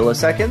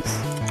milliseconds?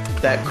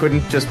 That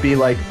couldn't just be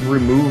like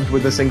removed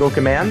with a single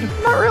command?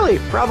 Not really.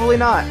 Probably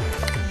not.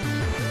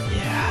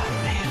 Yeah,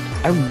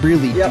 man. I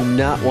really do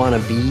not want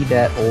to be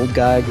that old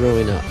guy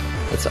growing up.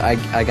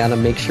 I gotta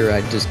make sure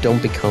I just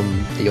don't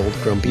become the old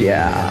grumpy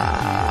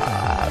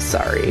man.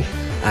 Sorry.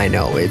 I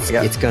know, it's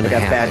gonna happen. I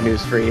got bad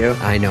news for you.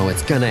 I know,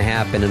 it's gonna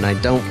happen, and I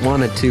don't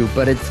want it to,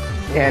 but it's...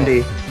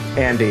 Andy.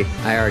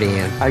 I already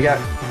am. I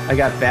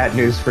got bad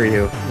news for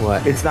you.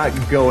 What? It's not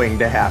going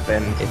to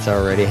happen. It's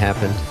already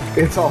happened.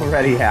 It's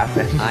already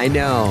happened. I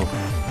know.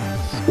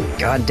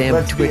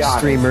 Goddamn Twitch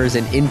streamers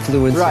and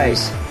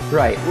influencers.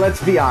 Right.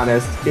 Let's be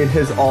honest. It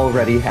has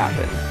already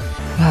happened.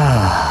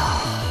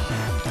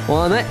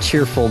 Well, on that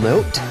cheerful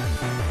note,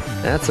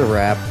 that's a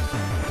wrap.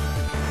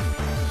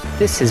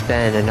 This has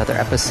been another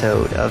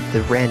episode of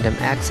the Random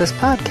Access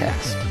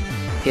Podcast.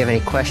 If you have any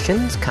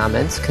questions,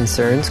 comments,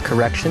 concerns,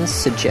 corrections,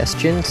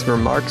 suggestions,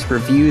 remarks,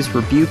 reviews,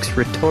 rebukes,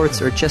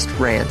 retorts, or just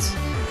rants,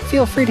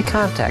 feel free to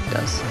contact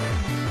us.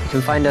 You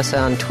can find us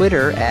on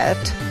Twitter at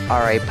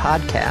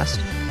RAPodcast,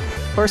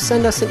 or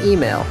send us an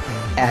email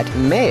at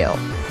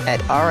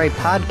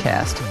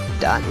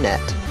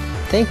mail@rapodcast.net.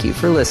 Thank you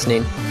for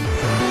listening.